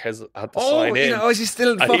Burke had to sign in. Oh, is he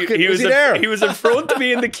still fucking? He was there? He was in front of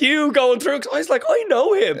me in the queue going through. I was like, I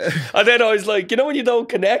know him. And then I was like, you know when you don't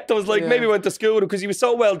connect? I was like, maybe went to school with him because he was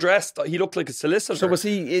so well dressed. He looked like a solicitor. So was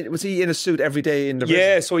he in a suit every day in the prison?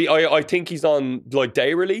 Yeah. So I think he's on like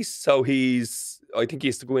day release. So I think he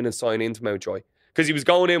has to go in and sign into Mountjoy because he was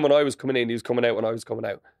going in when I was coming in. He was coming out when I was coming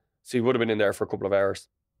out. So he would have been in there for a couple of hours.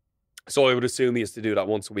 So I would assume he has to do that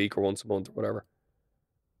once a week or once a month or whatever.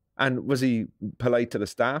 And was he polite to the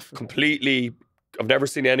staff? Completely. I've never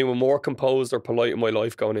seen anyone more composed or polite in my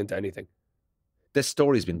life going into anything. This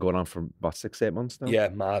story's been going on for, 6-8 months now? Yeah,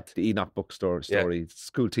 mad. The Enoch bookstore story.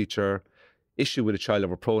 School teacher, issue with a child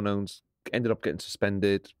over pronouns, ended up getting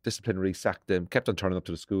suspended, disciplinary, sacked him, kept on turning up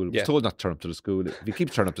to the school. Was told not to turn up to the school. If he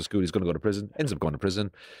keeps turning up to school, he's going to go to prison. Ends up going to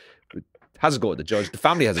prison. has a go at the judge. The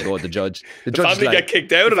family has a go at the judge. The judge family get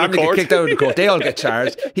kicked out of the family court. get kicked out of the court. They all get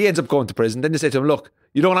charged. He ends up going to prison. Then they say to him, look,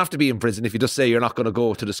 you don't have to be in prison if you just say you're not going to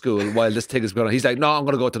go to the school while this thing is going on. He's like, no, I'm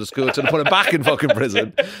going to go to the school. So they put him back in fucking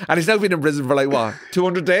prison. And he's now been in prison for like, what,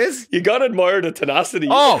 200 days? You got to admire the tenacity.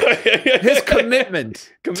 Oh, his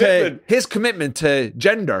commitment. His commitment to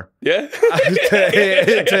gender. Yeah.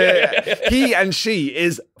 He and she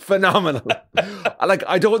is phenomenal. Like,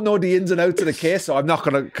 I don't know the ins and outs of the case, so I'm not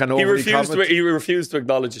going to kind of He refused to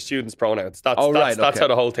acknowledge the students' pronouns. That's how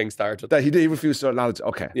the whole thing started. He refused to acknowledge.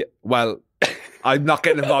 Okay. Yeah. Well, I'm not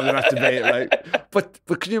getting involved in that debate, right?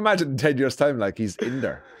 But can you imagine in 10 years' time, like, he's in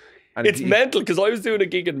there? And it's mental, because I was doing a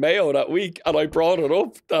gig in Mayo that week and I brought it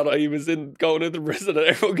up that I was going into prison, and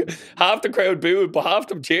everyone, half the crowd booed, but half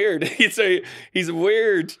them cheered. He's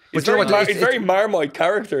weird. He's very Marmite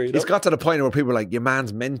character. He's got to the point where people are like, your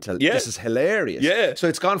man's mental. Yeah. This is hilarious. Yeah. So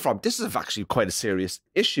it's gone from, this is actually quite a serious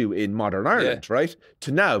issue in modern Ireland, right?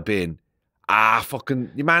 To now being,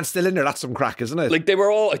 fucking, your man's still in there. That's some crack, isn't it? Like, they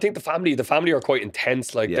were all, I think the family are quite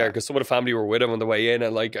intense, like, there, because some of the family were with him on the way in,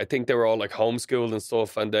 and like, I think they were all like homeschooled and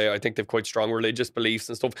stuff, and I think they've quite strong religious beliefs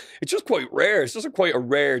and stuff. It's just quite rare. It's just quite a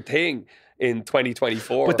rare thing in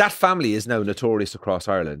 2024. But that family is now notorious across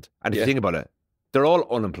Ireland. And if you think about it, they're all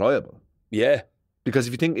unemployable. Yeah. Because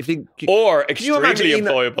if you think or extremely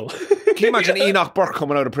employable. Can you imagine Enoch Burke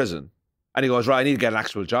coming out of prison and he goes, right, I need to get an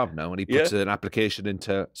actual job now, and he puts an application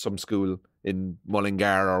into some school in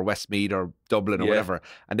Mullingar or Westmeath or Dublin or whatever,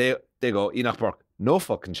 and they go, Enoch Burke, no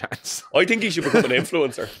fucking chance. I think he should become an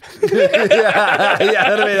influencer.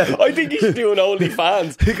 I think he should do an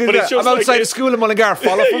OnlyFans. But it's just I'm outside the school in Mullingar,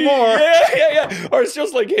 follow for more. Yeah. Or it's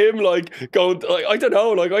just like him, like, going, like, I don't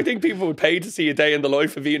know, like, I think people would pay to see a day in the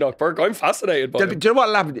life of Enoch Burke. I'm fascinated by him. Do you know what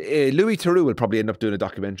will happen? Louis Theroux will probably end up doing a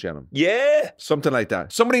documentary on him. Yeah. Something like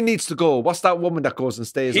that. Somebody needs to go. What's that woman that goes and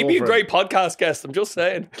stays over? He'd be a great podcast guest, I'm just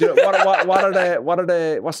saying. Do you know,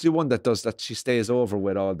 what's the one that does that she stays over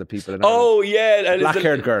with all the people in Ireland? Oh, yeah.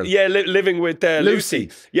 Black-haired girl. Yeah, living with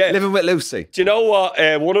Lucy. Yeah. Living with Lucy. Do you know what?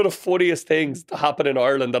 One of the funniest things that happened in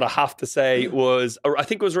Ireland that I have to say was, I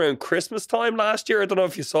think it was around Christmas time last year. I don't know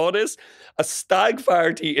if you saw this. A stag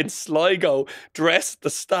party in Sligo dressed the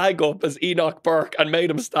stag up as Enoch Burke and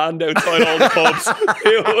made him stand outside all the pubs.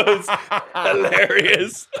 It was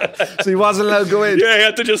hilarious. So he wasn't allowed to go in? Yeah, he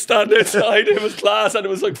had to just stand outside. It was class, and it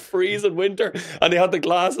was like freezing winter, and they had the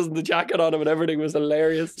glasses and the jacket on him and everything. It was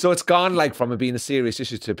hilarious. So it's gone like from it being a serious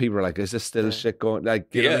issue to people are like, is this still shit going?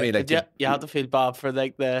 Like, you know what I mean? Like, you have to feel bad for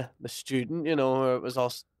like the student, you know, where it was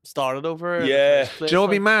all started over. Yeah. Do you know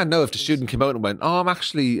what'd be mad? No, if the student came out and went, oh, I'm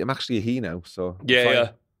actually a he now, so I'm fine.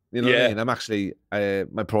 You know what I mean? I'm actually,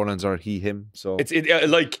 my pronouns are he, him. So it's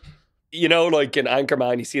like, you know, like in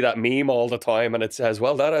Anchorman, you see that meme all the time, and it says,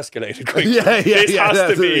 "Well, that escalated quickly." This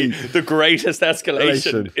has to be the greatest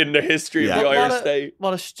escalation in the history of the Irish state.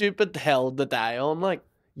 What a stupid hill to die on, like.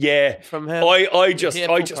 Yeah, from him. I just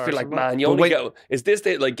feel like, man, you only go. Is this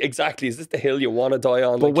the Is this the hill you want to die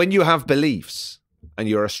on? But when you have beliefs and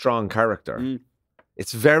you're a strong character,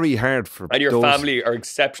 it's very hard for and your family are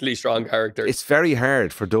exceptionally strong characters. It's very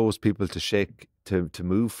hard for those people to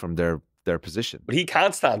move from their position. But he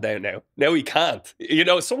can't stand down now. Now he can't. You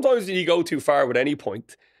know, sometimes when you go too far with any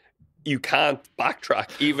point, you can't backtrack,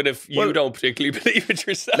 even if you don't particularly believe it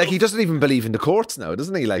yourself. Like, he doesn't even believe in the courts now,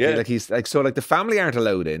 doesn't he? Like he's like, so like the family aren't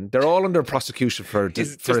allowed in. They're all under prosecution for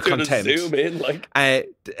contempt. Zoom in, like, and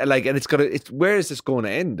where is this going to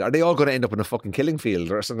end? Are they all going to end up in a fucking killing field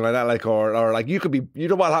or something like that? Like, or like, you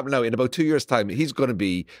know what'll happen now? In about 2 years' time, he's going to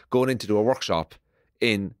be going in to do a workshop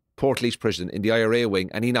in Portlaoise prison in the IRA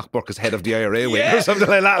wing, and Enoch Burke is head of the IRA wing or something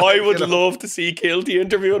like that. I would love to see Kilty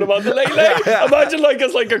interviewing him on the Late Late. Imagine like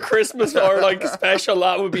as like a Christmas or like a special.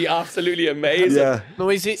 That would be absolutely amazing. Yeah.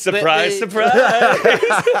 No, surprise.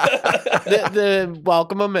 They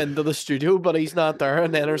welcome him into the studio, but he's not there,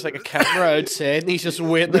 and then there's like a camera outside, and he's just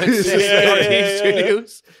waiting outside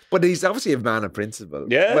studios. But he's obviously a man of principle.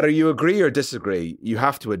 Yeah. Whether you agree or disagree, you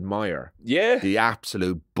have to admire. the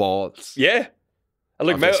absolute balls. Yeah. And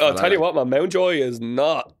look, I'll tell you what, man, Mountjoy is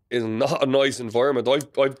not a nice environment.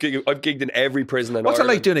 I've gigged in every prison in Ireland. What's it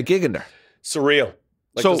like doing a gig in there? Surreal.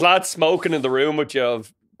 Like, there's lads smoking in the room with you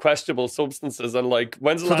of questionable substances, and like,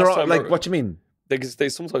 when's the last time? Like, what do you mean? They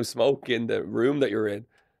sometimes smoke in the room that you're in,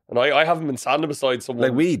 and I haven't been standing beside someone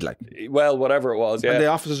like weed, like, well, whatever it was. Yeah, and the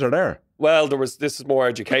officers are there. Well, this is more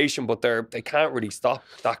education, but they can't really stop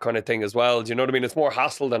that kind of thing as well. Do you know what I mean? It's more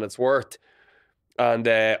hassle than it's worth. And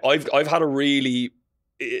I've had a really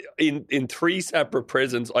in 3 separate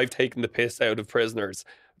prisons, I've taken the piss out of prisoners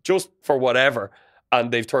just for whatever,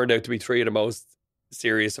 and they've turned out to be 3 of the most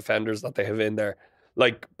serious offenders that they have in there.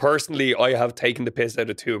 Like, personally, I have taken the piss out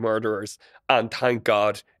of 2 murderers, and thank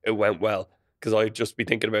God it went well, because I'd just be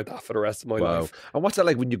thinking about that for the rest of my life. And what's that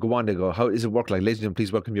like when you go on? They go, how does it work? Like, ladies and gentlemen,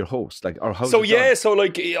 please welcome your host. Like, or how? So yeah, so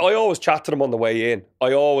like I always chat to them on the way in.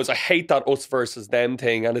 I hate that us versus them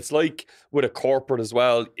thing, and it's like with a corporate as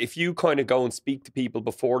well. If you kind of go and speak to people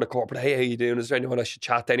before the corporate, hey, how you doing? Is there anyone I should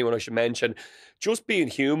chat to? Anyone I should mention? Just being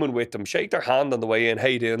human with them, shake their hand on the way in. How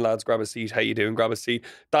you doing, lads? Grab a seat. How you doing? Grab a seat.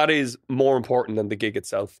 That is more important than the gig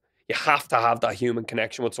itself. You have to have that human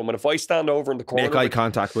connection with someone. If I stand over in the corner, make eye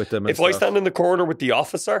contact with them. If I stand in the corner with the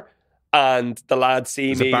officer and the lads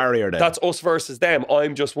see me, a barrier then. That's us versus them.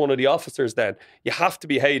 I'm just one of the officers then. You have to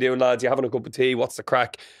be, how you doing, lads? You having a cup of tea? What's the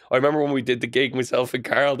crack? I remember when we did the gig, myself and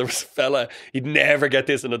Carl, there was a fella, you'd never get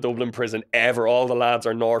this in a Dublin prison ever. All the lads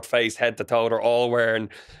are North Face, head to toe. They're all wearing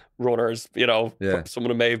runners, you know. Yeah. Some of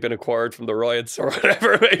them may have been acquired from the riots or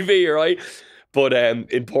whatever it may be, right? But in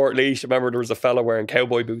Portlaoise, I remember there was a fella wearing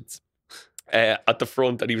cowboy boots at the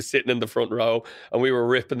front, and he was sitting in the front row, and we were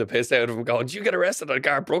ripping the piss out of him, going, "Did you get arrested at a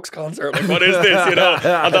Garth Brooks concert? Like, what is this?" You know,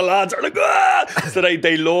 and the lads are like, "Ah!" So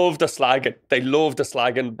they love the slagging. They love the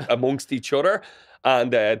slagging amongst each other.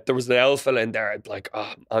 And there was an old fella in there, like,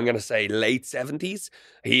 I'm going to say late 70s.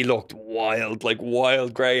 He looked wild, like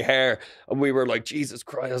wild grey hair. And we were like, Jesus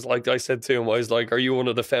Christ. Like I said to him, I was like, are you one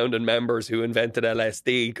of the founding members who invented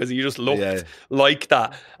LSD? Because he just looked like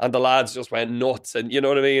that. And the lads just went nuts. And you know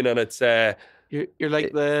what I mean? And it's... You're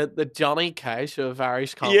like the Johnny Cash of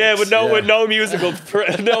Irish comics. Yeah, with no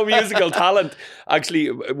musical talent.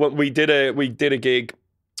 Actually, when we did a gig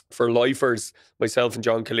for lifers, myself and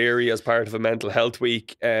John Calleary, as part of a mental health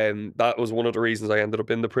week, and that was one of the reasons I ended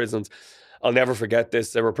up in the prisons. I'll never forget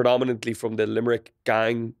this. They were predominantly from the Limerick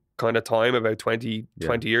gang kind of time, about 20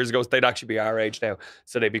 years ago. So they'd actually be our age now.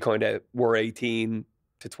 So they'd be were 18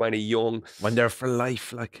 to 20 young. When they're for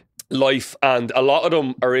life, and a lot of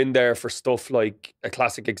them are in there for stuff like, a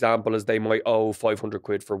classic example is they might owe 500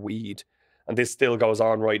 quid for weed, and this still goes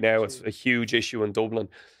on right now. It's a huge issue in Dublin,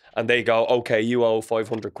 and they go, okay, you owe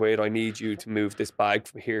 500 quid, I need you to move this bag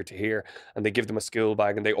from here to here, and they give them a school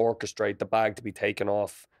bag, and they orchestrate the bag to be taken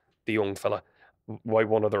off the young fella by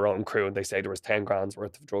one of their own crew, and they say there was 10 grand's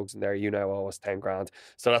worth of drugs in there, you now owe us 10 grand.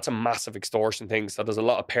 So that's a massive extortion thing. So there's a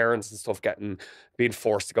lot of parents and stuff being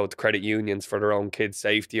forced to go to credit unions for their own kids'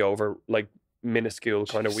 safety over like minuscule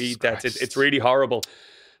kind of weed debts. It's really horrible.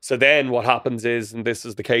 So then what happens is, and this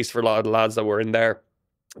is the case for a lot of the lads that were in there,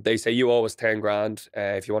 they say, you owe us 10 grand.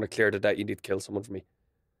 If you want to clear the debt, you need to kill someone for me.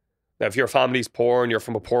 Now, if your family's poor and you're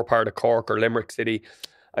from a poor part of Cork or Limerick City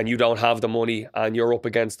and you don't have the money and you're up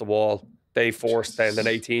against the wall, they force then an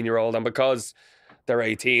 18-year-old, and because they're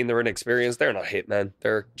 18, they're inexperienced, they're not hitmen,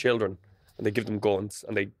 they're children, and they give them guns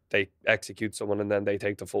and they execute someone, and then they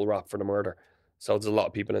take the full rap for the murder. So there's a lot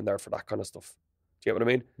of people in there for that kind of stuff. Do you get what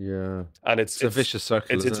I mean? Yeah. And it's a vicious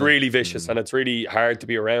circle. It's really vicious, and it's really hard to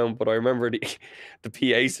be around. But I remember the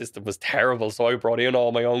PA system was terrible, so I brought in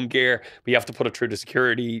all my own gear. But you have to put it through the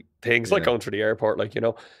security things, like going through the airport, like, you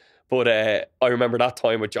know. But I remember that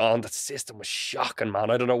time with John, the system was shocking, man.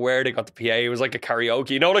 I don't know where they got the PA. It was like a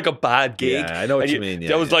karaoke, you know, like a bad gig. Yeah, I know what you mean.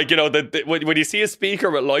 Yeah, it was like, you know, when you see a speaker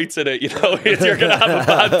with lights in it, you know, you're going to have a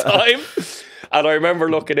bad time. And I remember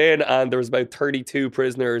looking in, and there was about 32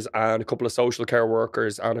 prisoners and a couple of social care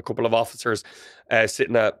workers and a couple of officers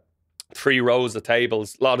sitting at 3 rows of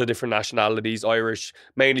tables, a lot of different nationalities, Irish,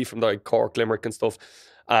 mainly from like Cork, Limerick and stuff.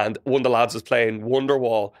 And one of the lads was playing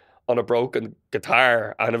Wonderwall on a broken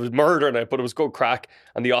guitar, and it was murdering it, but it was good crack.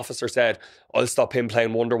 And the officer said, I'll stop him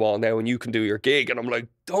playing Wonderwall now and you can do your gig. And I'm like,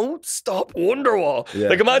 don't stop Wonderwall.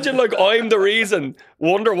 Like, imagine like I'm the reason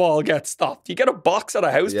Wonderwall gets stopped. You get a box at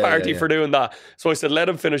a house party for doing that. So I said, let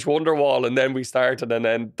him finish Wonderwall, and then we started, and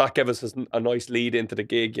then that gave us a nice lead into the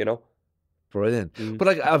gig, you know. Brilliant. But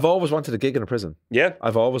like, I've always wanted a gig in a prison. Yeah.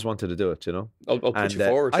 I've always wanted to do it, you know. I'll put you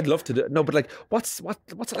forward. I'd love to do it. No, but like, what's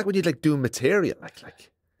it like when you like do material?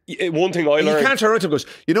 Like one thing I learned, you can't turn around and goes,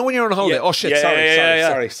 you know, when you're on a holiday, oh shit,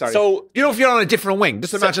 sorry. So, you know, if you're on a different wing,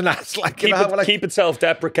 just imagine that. It's like, keep it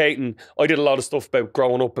self-deprecating. I did a lot of stuff about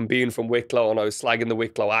growing up and being from Wicklow, and I was slagging the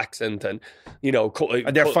Wicklow accent, and, you know,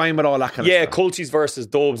 and they're fine with all that kind of stuff. Yeah, culties versus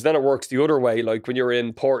dubs. Then it works the other way. Like when you're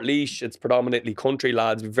in Portlaoise, it's predominantly country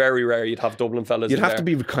lads. Very rare you'd have Dublin fellas. You'd have to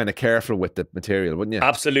be kind of careful with the material, wouldn't you?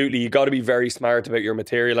 Absolutely. You got to be very smart about your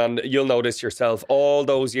material, and you'll know this yourself. All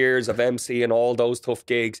those years of MC and all those tough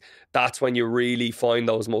gigs, that's when you really find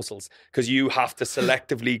those muscles, because you have to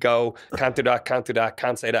selectively go, can't do that,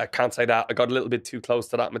 can't say that. I got a little bit too close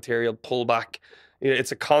to that material, pull back.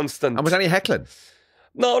 It's a constant. And was any heckling?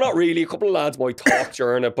 No, not really. A couple of lads might talk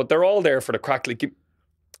during it, but they're all there for the crack. Like,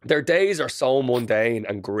 their days are so mundane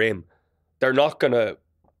and grim. they're not going to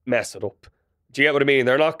mess it up. Do you get what I mean?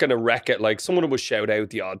 They're not going to wreck it. Like, someone will shout out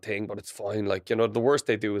the odd thing, but it's fine. Like, you know, the worst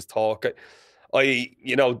they do is talk.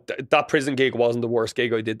 That prison gig wasn't the worst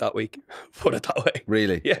gig I did that week. Put it that way.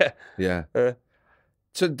 Really? Yeah. Yeah.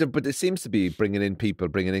 But it seems to be bringing in people,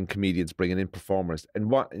 bringing in comedians, bringing in performers. And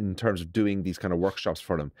what, in terms of doing these kind of workshops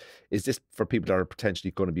for them, is this for people that are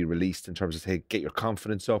potentially going to be released in terms of, hey, get your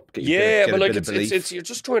confidence up, get a bit of belief? It's you're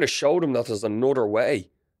just trying to show them that there's another way.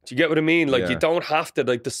 Do you get what I mean? Like, you don't have to,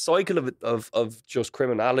 like, the cycle of just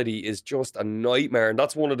criminality is just a nightmare. And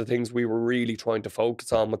that's one of the things we were really trying to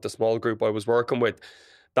focus on with the small group I was working with,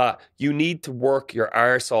 that you need to work your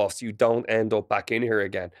arse off so you don't end up back in here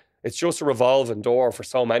again. It's just a revolving door for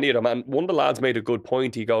so many of them. And one of the lads made a good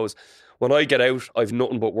point. He goes, when I get out, I've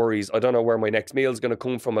nothing but worries. I don't know where my next meal is going to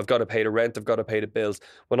come from. I've got to pay the rent. I've got to pay the bills.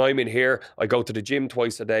 When I'm in here, I go to the gym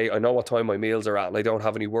twice a day. I know what time my meals are at and I don't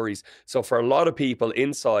have any worries. So for a lot of people,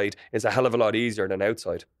 inside is a hell of a lot easier than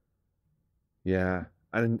outside. Yeah.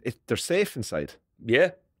 And they're safe inside.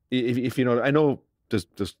 Yeah. If you know, I know there's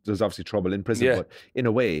obviously trouble in prison, but in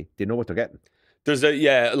a way, they know what they're getting. There's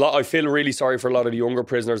a lot. I feel really sorry for a lot of the younger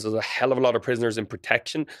prisoners. There's a hell of a lot of prisoners in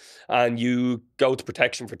protection, and you go to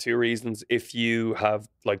protection for two reasons. If you have,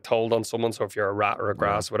 like, told on someone, so if you're a rat or a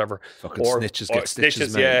grass, whatever. Fucking snitches get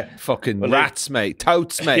stitches, mate. Yeah. Fucking rats, mate.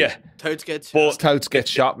 Totes, mate. Yeah. Totes get shot. Totes get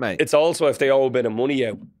shot, mate. It's also if they owe a bit of money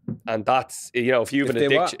out. And that's, you know, if you have an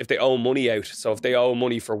addiction, if they owe money out. So if they owe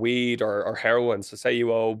money for weed or heroin, so say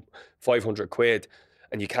you owe 500 quid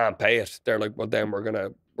and you can't pay it, they're like, well, then we're gonna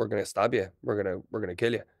stab you. We're gonna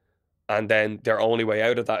kill you. And then their only way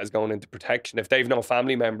out of that is going into protection. If they've no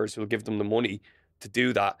family members who will give them the money to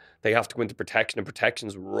do that, they have to go into protection. And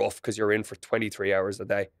protection's rough because you're in for 23 hours a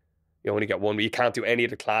day. You only get one. You can't do any of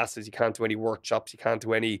the classes. You can't do any workshops. You can't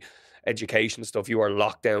do any education stuff. You are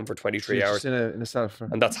locked down for 23 hours. In a cell for...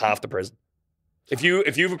 And that's half the prison. If you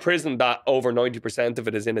have a prison that over 90% of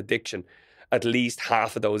it is in addiction, at least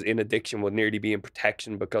half of those in addiction would nearly be in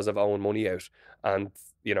protection because of owing money out. And,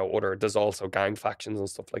 you know, there's also gang factions and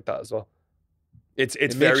stuff like that as well. It's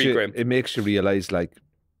very grim. It makes you realise, like,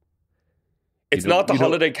 it's not the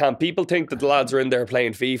holiday camp. People think that the lads are in there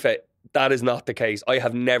playing FIFA. That is not the case. I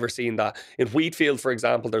have never seen that. In Wheatfield, for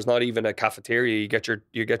example, there's not even a cafeteria. You get your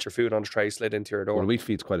food on a tray slid into your door. Well,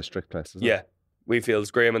 Wheatfield's quite a strict place, isn't it? Yeah. Wheatfield's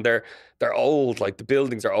grim, and they're old. Like, the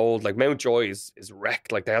buildings are old. Like, Mountjoy is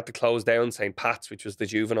wrecked. Like, they had to close down St. Pat's, which was the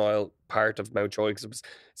juvenile part of Mountjoy, because it was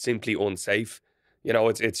simply unsafe. You know,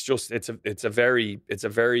 it's a very,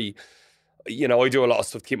 you know, I do a lot of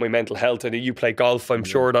stuff to keep my mental health. And you play golf, I'm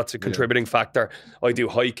sure that's a contributing factor. I do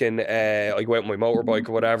hiking, I go out on my motorbike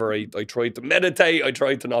or whatever. I try to meditate, I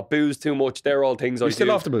try to not booze too much. They're all things I do. You're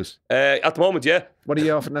still off the booze? At the moment, yeah. What are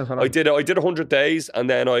you off it now? I did 100 days and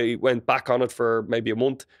then I went back on it for maybe a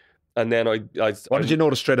month. And then what did you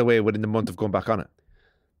notice straight away within the month of going back on it?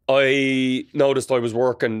 I noticed I was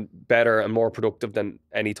working better and more productive than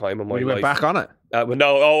any time in my life. You went back on it? I got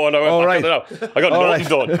nothing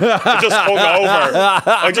done. I just hung over.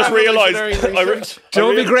 I just realised. Do you know what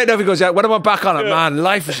would be great now if he goes, when I went back on it, man,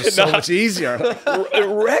 life is just so much easier. It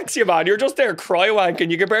wrecks you, man. You're just there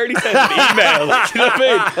cry-wanking. You can barely send an email. You know what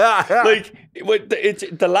I mean?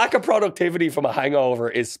 Like, the lack of productivity from a hangover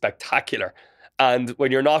is spectacular. And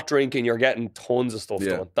when you're not drinking, you're getting tons of stuff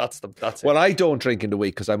done. That's it. Well, I don't drink in the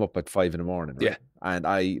week because I'm up at 5 in the morning. Right? Yeah. And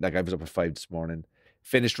I was up at 5 this morning,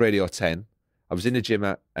 finished radio at 10. I was in the gym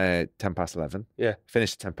at 10 past 11. Yeah.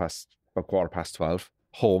 Finished at about 12:15.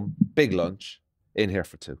 Home, big lunch, in here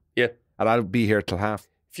for 2. Yeah. And I'll be here till half.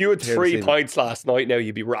 If you had 3 pints last night now,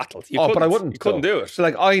 you'd be rattled. But I wouldn't. You couldn't do it. So,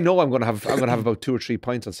 like, I know I'm gonna have about 2 or 3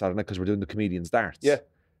 pints on Saturday night because we're doing the comedians' darts. Yeah.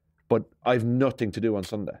 But I've nothing to do on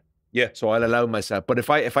Sunday. Yeah. So I'll allow myself. But if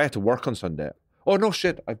I had to work on Sunday, oh no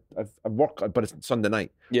shit, I work, but it's Sunday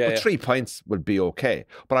night. Yeah. But 3 pints would be okay.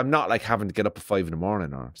 But I'm not like having to get up at 5 in the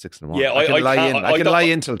morning or 6 in the morning. Yeah, I can lie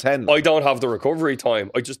in till 10. I don't have the recovery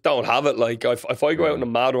time. I just don't have it. Like, if I go out in a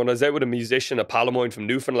mad one, I was out with a musician, a pal of mine from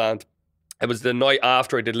Newfoundland. It was the night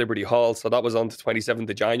after I did Liberty Hall, so that was on the 27th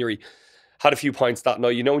of January. Had a few pints that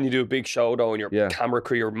night. You know, when you do a big show though, and your camera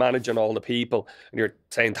crew, you're managing all the people, and you're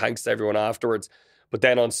saying thanks to everyone afterwards. But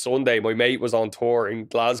then on Sunday, my mate was on tour in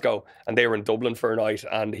Glasgow and they were in Dublin for a night,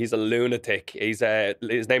 and he's a lunatic. His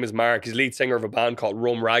name is Mark. He's lead singer of a band called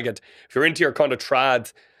Rum Ragged. If you're into your kind of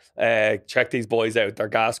trad, check these boys out. They're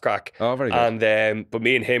gas crack. Oh, very good. And but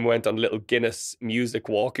me and him went on a little Guinness music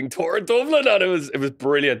walking tour in Dublin, and it was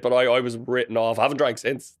brilliant. But I was written off. I haven't drank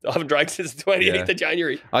since the 28th of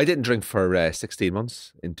January. I didn't drink for 16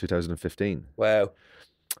 months in 2015. Wow.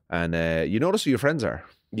 And you notice who your friends are.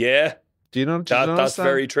 Yeah. Do you know? That's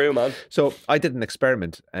very true, man. So I did an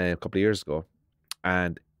experiment a couple of years ago,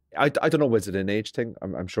 and I don't know, was it an age thing?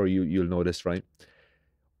 I'm sure you'll know this, right?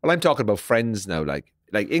 Well, I'm talking about friends now, like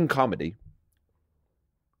in comedy.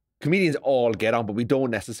 Comedians all get on, but we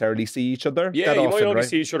don't necessarily see each other. Yeah, that you often, might only right?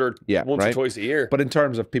 see each other once or twice a year. But in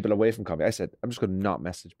terms of people away from comedy, I said, I'm just going to not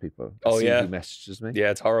message people. See who messages me.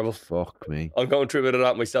 Yeah, it's horrible. Fuck me. I'm going through a bit of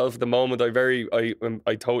that myself at the moment.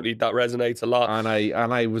 I totally, that resonates a lot. And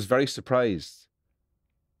I was very surprised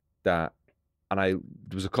that, there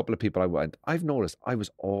was a couple of people I've noticed I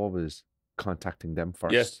was always contacting them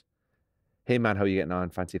first. Yes. Hey man, how you getting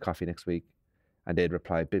on? Fancy a coffee next week? And they'd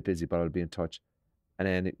reply, bit busy, but I'll be in touch. And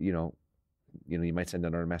then, you might send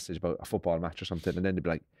another message about a football match or something, and then they'd be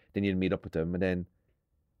like, then you'd meet up with them, and then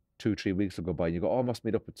 2-3 weeks will go by, and you go, I must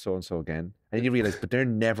meet up with so-and-so again. And then you realise, but they're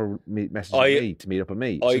never messaging me to meet up with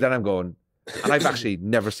me. So then I'm going, and I've actually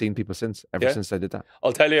never seen people since I did that.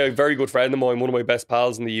 I'll tell you, a very good friend of mine, one of my best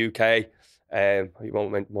pals in the UK, you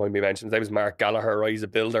won't mind me mentioning, his name is Mark Gallagher, right? He's a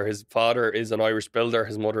builder. His father is an Irish builder.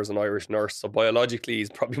 His mother is an Irish nurse. So biologically, he's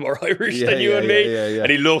probably more Irish than you and me. Yeah.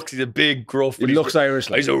 And he's a big gruff. He looks Irish.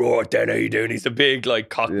 He's a right then, how you doing? He's a big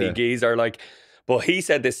Cockney geezer. But he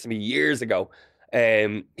said this to me years ago.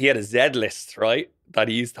 He had a Z list, right, that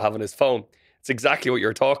he used to have on his phone. It's exactly what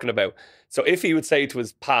you're talking about. So if he would say to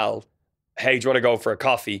his pal, hey, do you want to go for a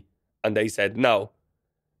coffee? And they said no,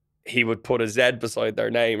 he would put a Z beside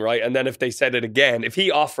their name, right? And then if they said it again, if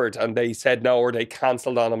he offered and they said no, or they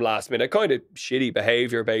cancelled on him last minute, kind of shitty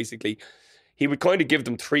behaviour basically, he would kind of give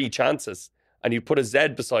them 3 chances and he'd put a Z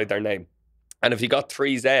beside their name. And if he got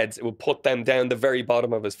 3 Zs, it would put them down the very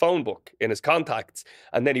bottom of his phone book in his contacts,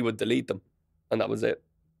 and then he would delete them. And that was it.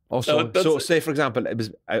 Also, so say for example, it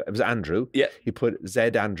was Andrew. Yeah. He put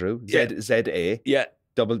Z Andrew, ZA. Yeah.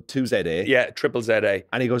 Double 2 ZA. Yeah, triple ZA.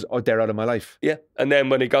 And he goes, oh, they're out of my life. Yeah. And then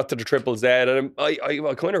when he got to the triple Z, and I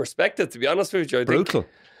kind of respect it, to be honest with you. I brutal.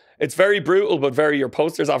 Think it's very brutal, but your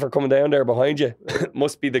posters after coming down there behind you.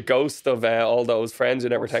 Must be the ghost of all those friends who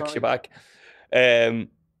never text you back. Sean.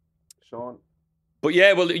 But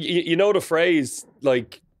yeah, well, you know the phrase,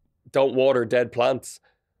 don't water dead plants.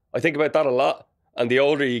 I think about that a lot. And the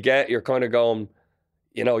older you get, you're kind of going,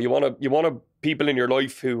 you want to people in your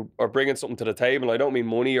life who are bringing something to the table. I don't mean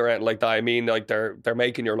money or anything like that. I mean they're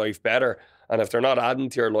making your life better. And if they're not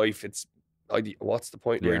adding to your life, what's the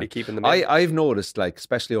point really keeping them in? I've noticed,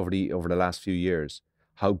 especially over the last few years,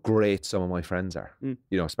 how great some of my friends are.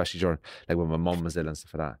 Especially during when my mum was ill and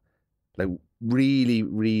stuff like that. Really,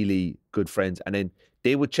 really good friends. And then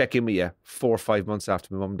they would check in with you 4 or 5 months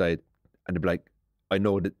after my mum died, and they'd be like, I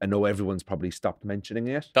know everyone's probably stopped mentioning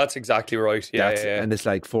it. That's exactly right. Yeah. And it's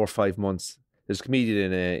 4 or 5 months. There's a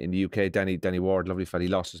comedian in the UK, Danny Ward, lovely fella. He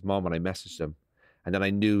lost his mum, and I messaged him, and then I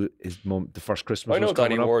knew his mum. The first Christmas. I know was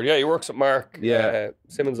Danny Ward. Yeah, he works at Mark.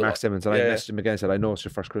 Simmons. Mark Simmons, and I messaged him again. And said, I know it's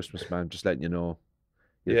your first Christmas, man. Just letting you know,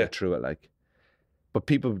 you'll get through it. But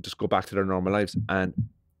people just go back to their normal lives, and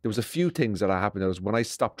there was a few things that happened. There was when I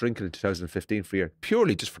stopped drinking in 2015 for a year,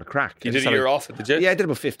 purely just for the crack. You did a year off at the gym? Yeah, I did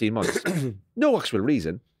about 15 months. No actual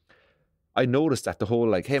reason. I noticed that the whole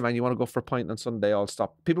hey man, you want to go for a pint on Sunday? I'll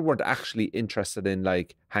stop. People weren't actually interested in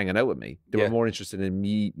hanging out with me. They were more interested in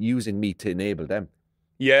me using me to enable them.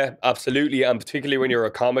 Yeah, absolutely, and particularly when you're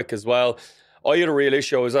a comic as well. I had a real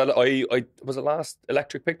issue. Was that I was the last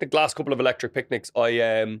electric picnic, last couple of electric picnics.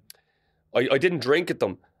 I didn't drink at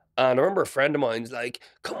them. And I remember a friend of mine's like,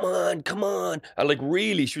 come on. And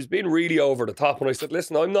really, she was being really over the top. And I said,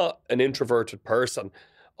 listen, I'm not an introverted person.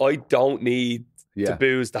 I don't need to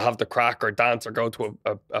booze to have the crack or dance or go to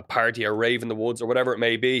a party or rave in the woods or whatever it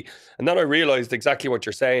may be. And then I realised exactly what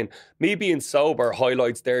you're saying. Me being sober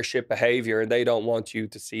highlights their shit behaviour, and they don't want you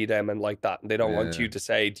to see them and like that. And they don't want you to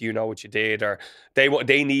say, do you know what you did? Or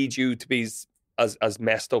they need you to be as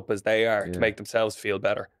messed up as they are to make themselves feel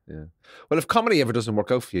better. Yeah. Well, if comedy ever doesn't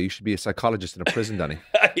work out for you, you should be a psychologist in a prison, Danny.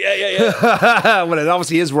 Yeah. Well, it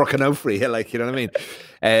obviously is working out for you, you know what I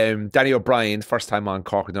mean? Danny O'Brien, first time on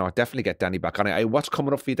Cork. No, definitely get Danny back on. What's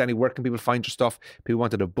coming up for you, Danny? Where can people find your stuff? People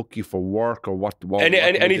wanted to book you for work or what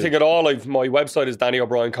anything at all. My website is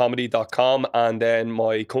DannyO'BrienComedy.com, and then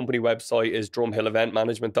my company website is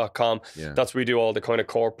DrumhillEventManagement.com. That's where we do all the kind of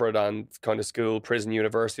corporate and kind of school, prison,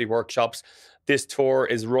 university workshops. This tour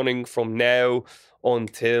is running from now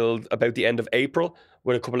until about the end of April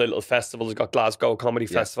with a couple of little festivals. We've got Glasgow Comedy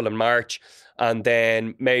Festival in March, and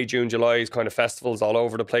then May, June, July is kind of festivals all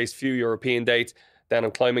over the place, few European dates. Then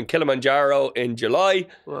I'm climbing Kilimanjaro in July.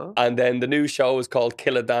 Wow. And then the new show is called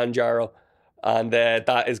Kilidanjaro, and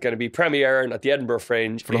that is going to be premiering at the Edinburgh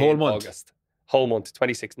Fringe for the whole month. August. Whole month,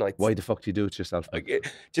 26 nights. Why the fuck do you do it yourself? Do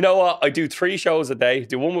you know what? I do 3 shows a day. I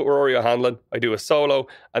do one with Rory O'Hanlon, I do a solo,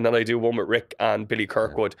 and then I do one with Rick and Billy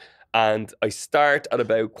Kirkwood. And I start at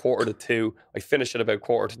about 1:45. I finish at about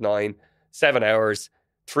 9:15. 7 hours,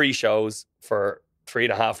 3 shows for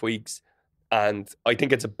 3.5 weeks. And I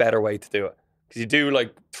think it's a better way to do it. Because you do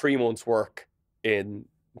like 3 months work in,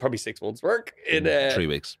 probably 6 months work in 3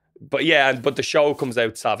 weeks. But yeah, but the show comes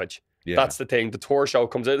out savage. Yeah. That's the thing. The tour show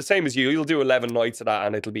comes out the same as you. You'll do 11 nights of that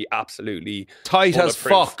and it'll be absolutely tight as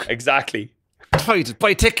fuck. Exactly. Tight. Buy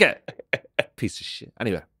a ticket. Piece of shit.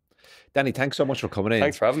 Anyway, Danny, thanks so much for coming in.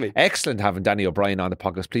 Thanks for having me. Excellent having Danny O'Brien on the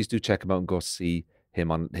podcast. Please do check him out and go see him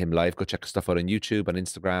live. Go check his stuff out on YouTube and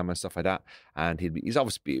Instagram and stuff like that. And he's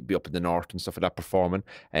obviously be up in the north and stuff like that performing.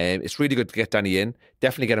 It's really good to get Danny in.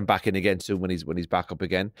 Definitely get him back in again soon when he's back up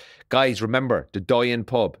again. Guys, remember the Die-In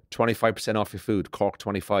Pub, 25% off your food, Cork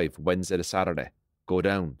 25, Wednesday to Saturday. Go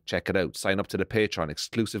down, check it out. Sign up to the Patreon,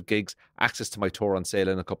 exclusive gigs, access to my tour on sale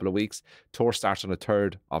in a couple of weeks. Tour starts on the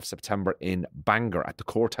 3rd of September in Bangor at the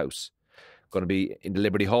Courthouse. Going to be in the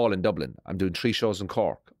Liberty Hall in Dublin. I'm doing 3 shows in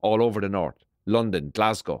Cork, all over the north. London,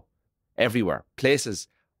 Glasgow, everywhere. Places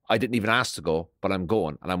I didn't even ask to go, but I'm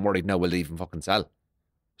going, and I'm worried now we'll even fucking sell.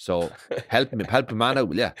 So help a man out,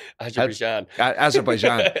 will you? Azerbaijan.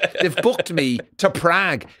 Azerbaijan. They've booked me to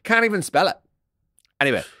Prague. Can't even spell it.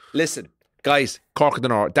 Anyway, listen, guys, Cork of the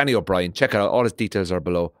North, Danny O'Brien, check it out. All his details are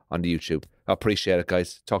below on the YouTube. I appreciate it,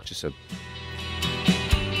 guys. Talk to you soon.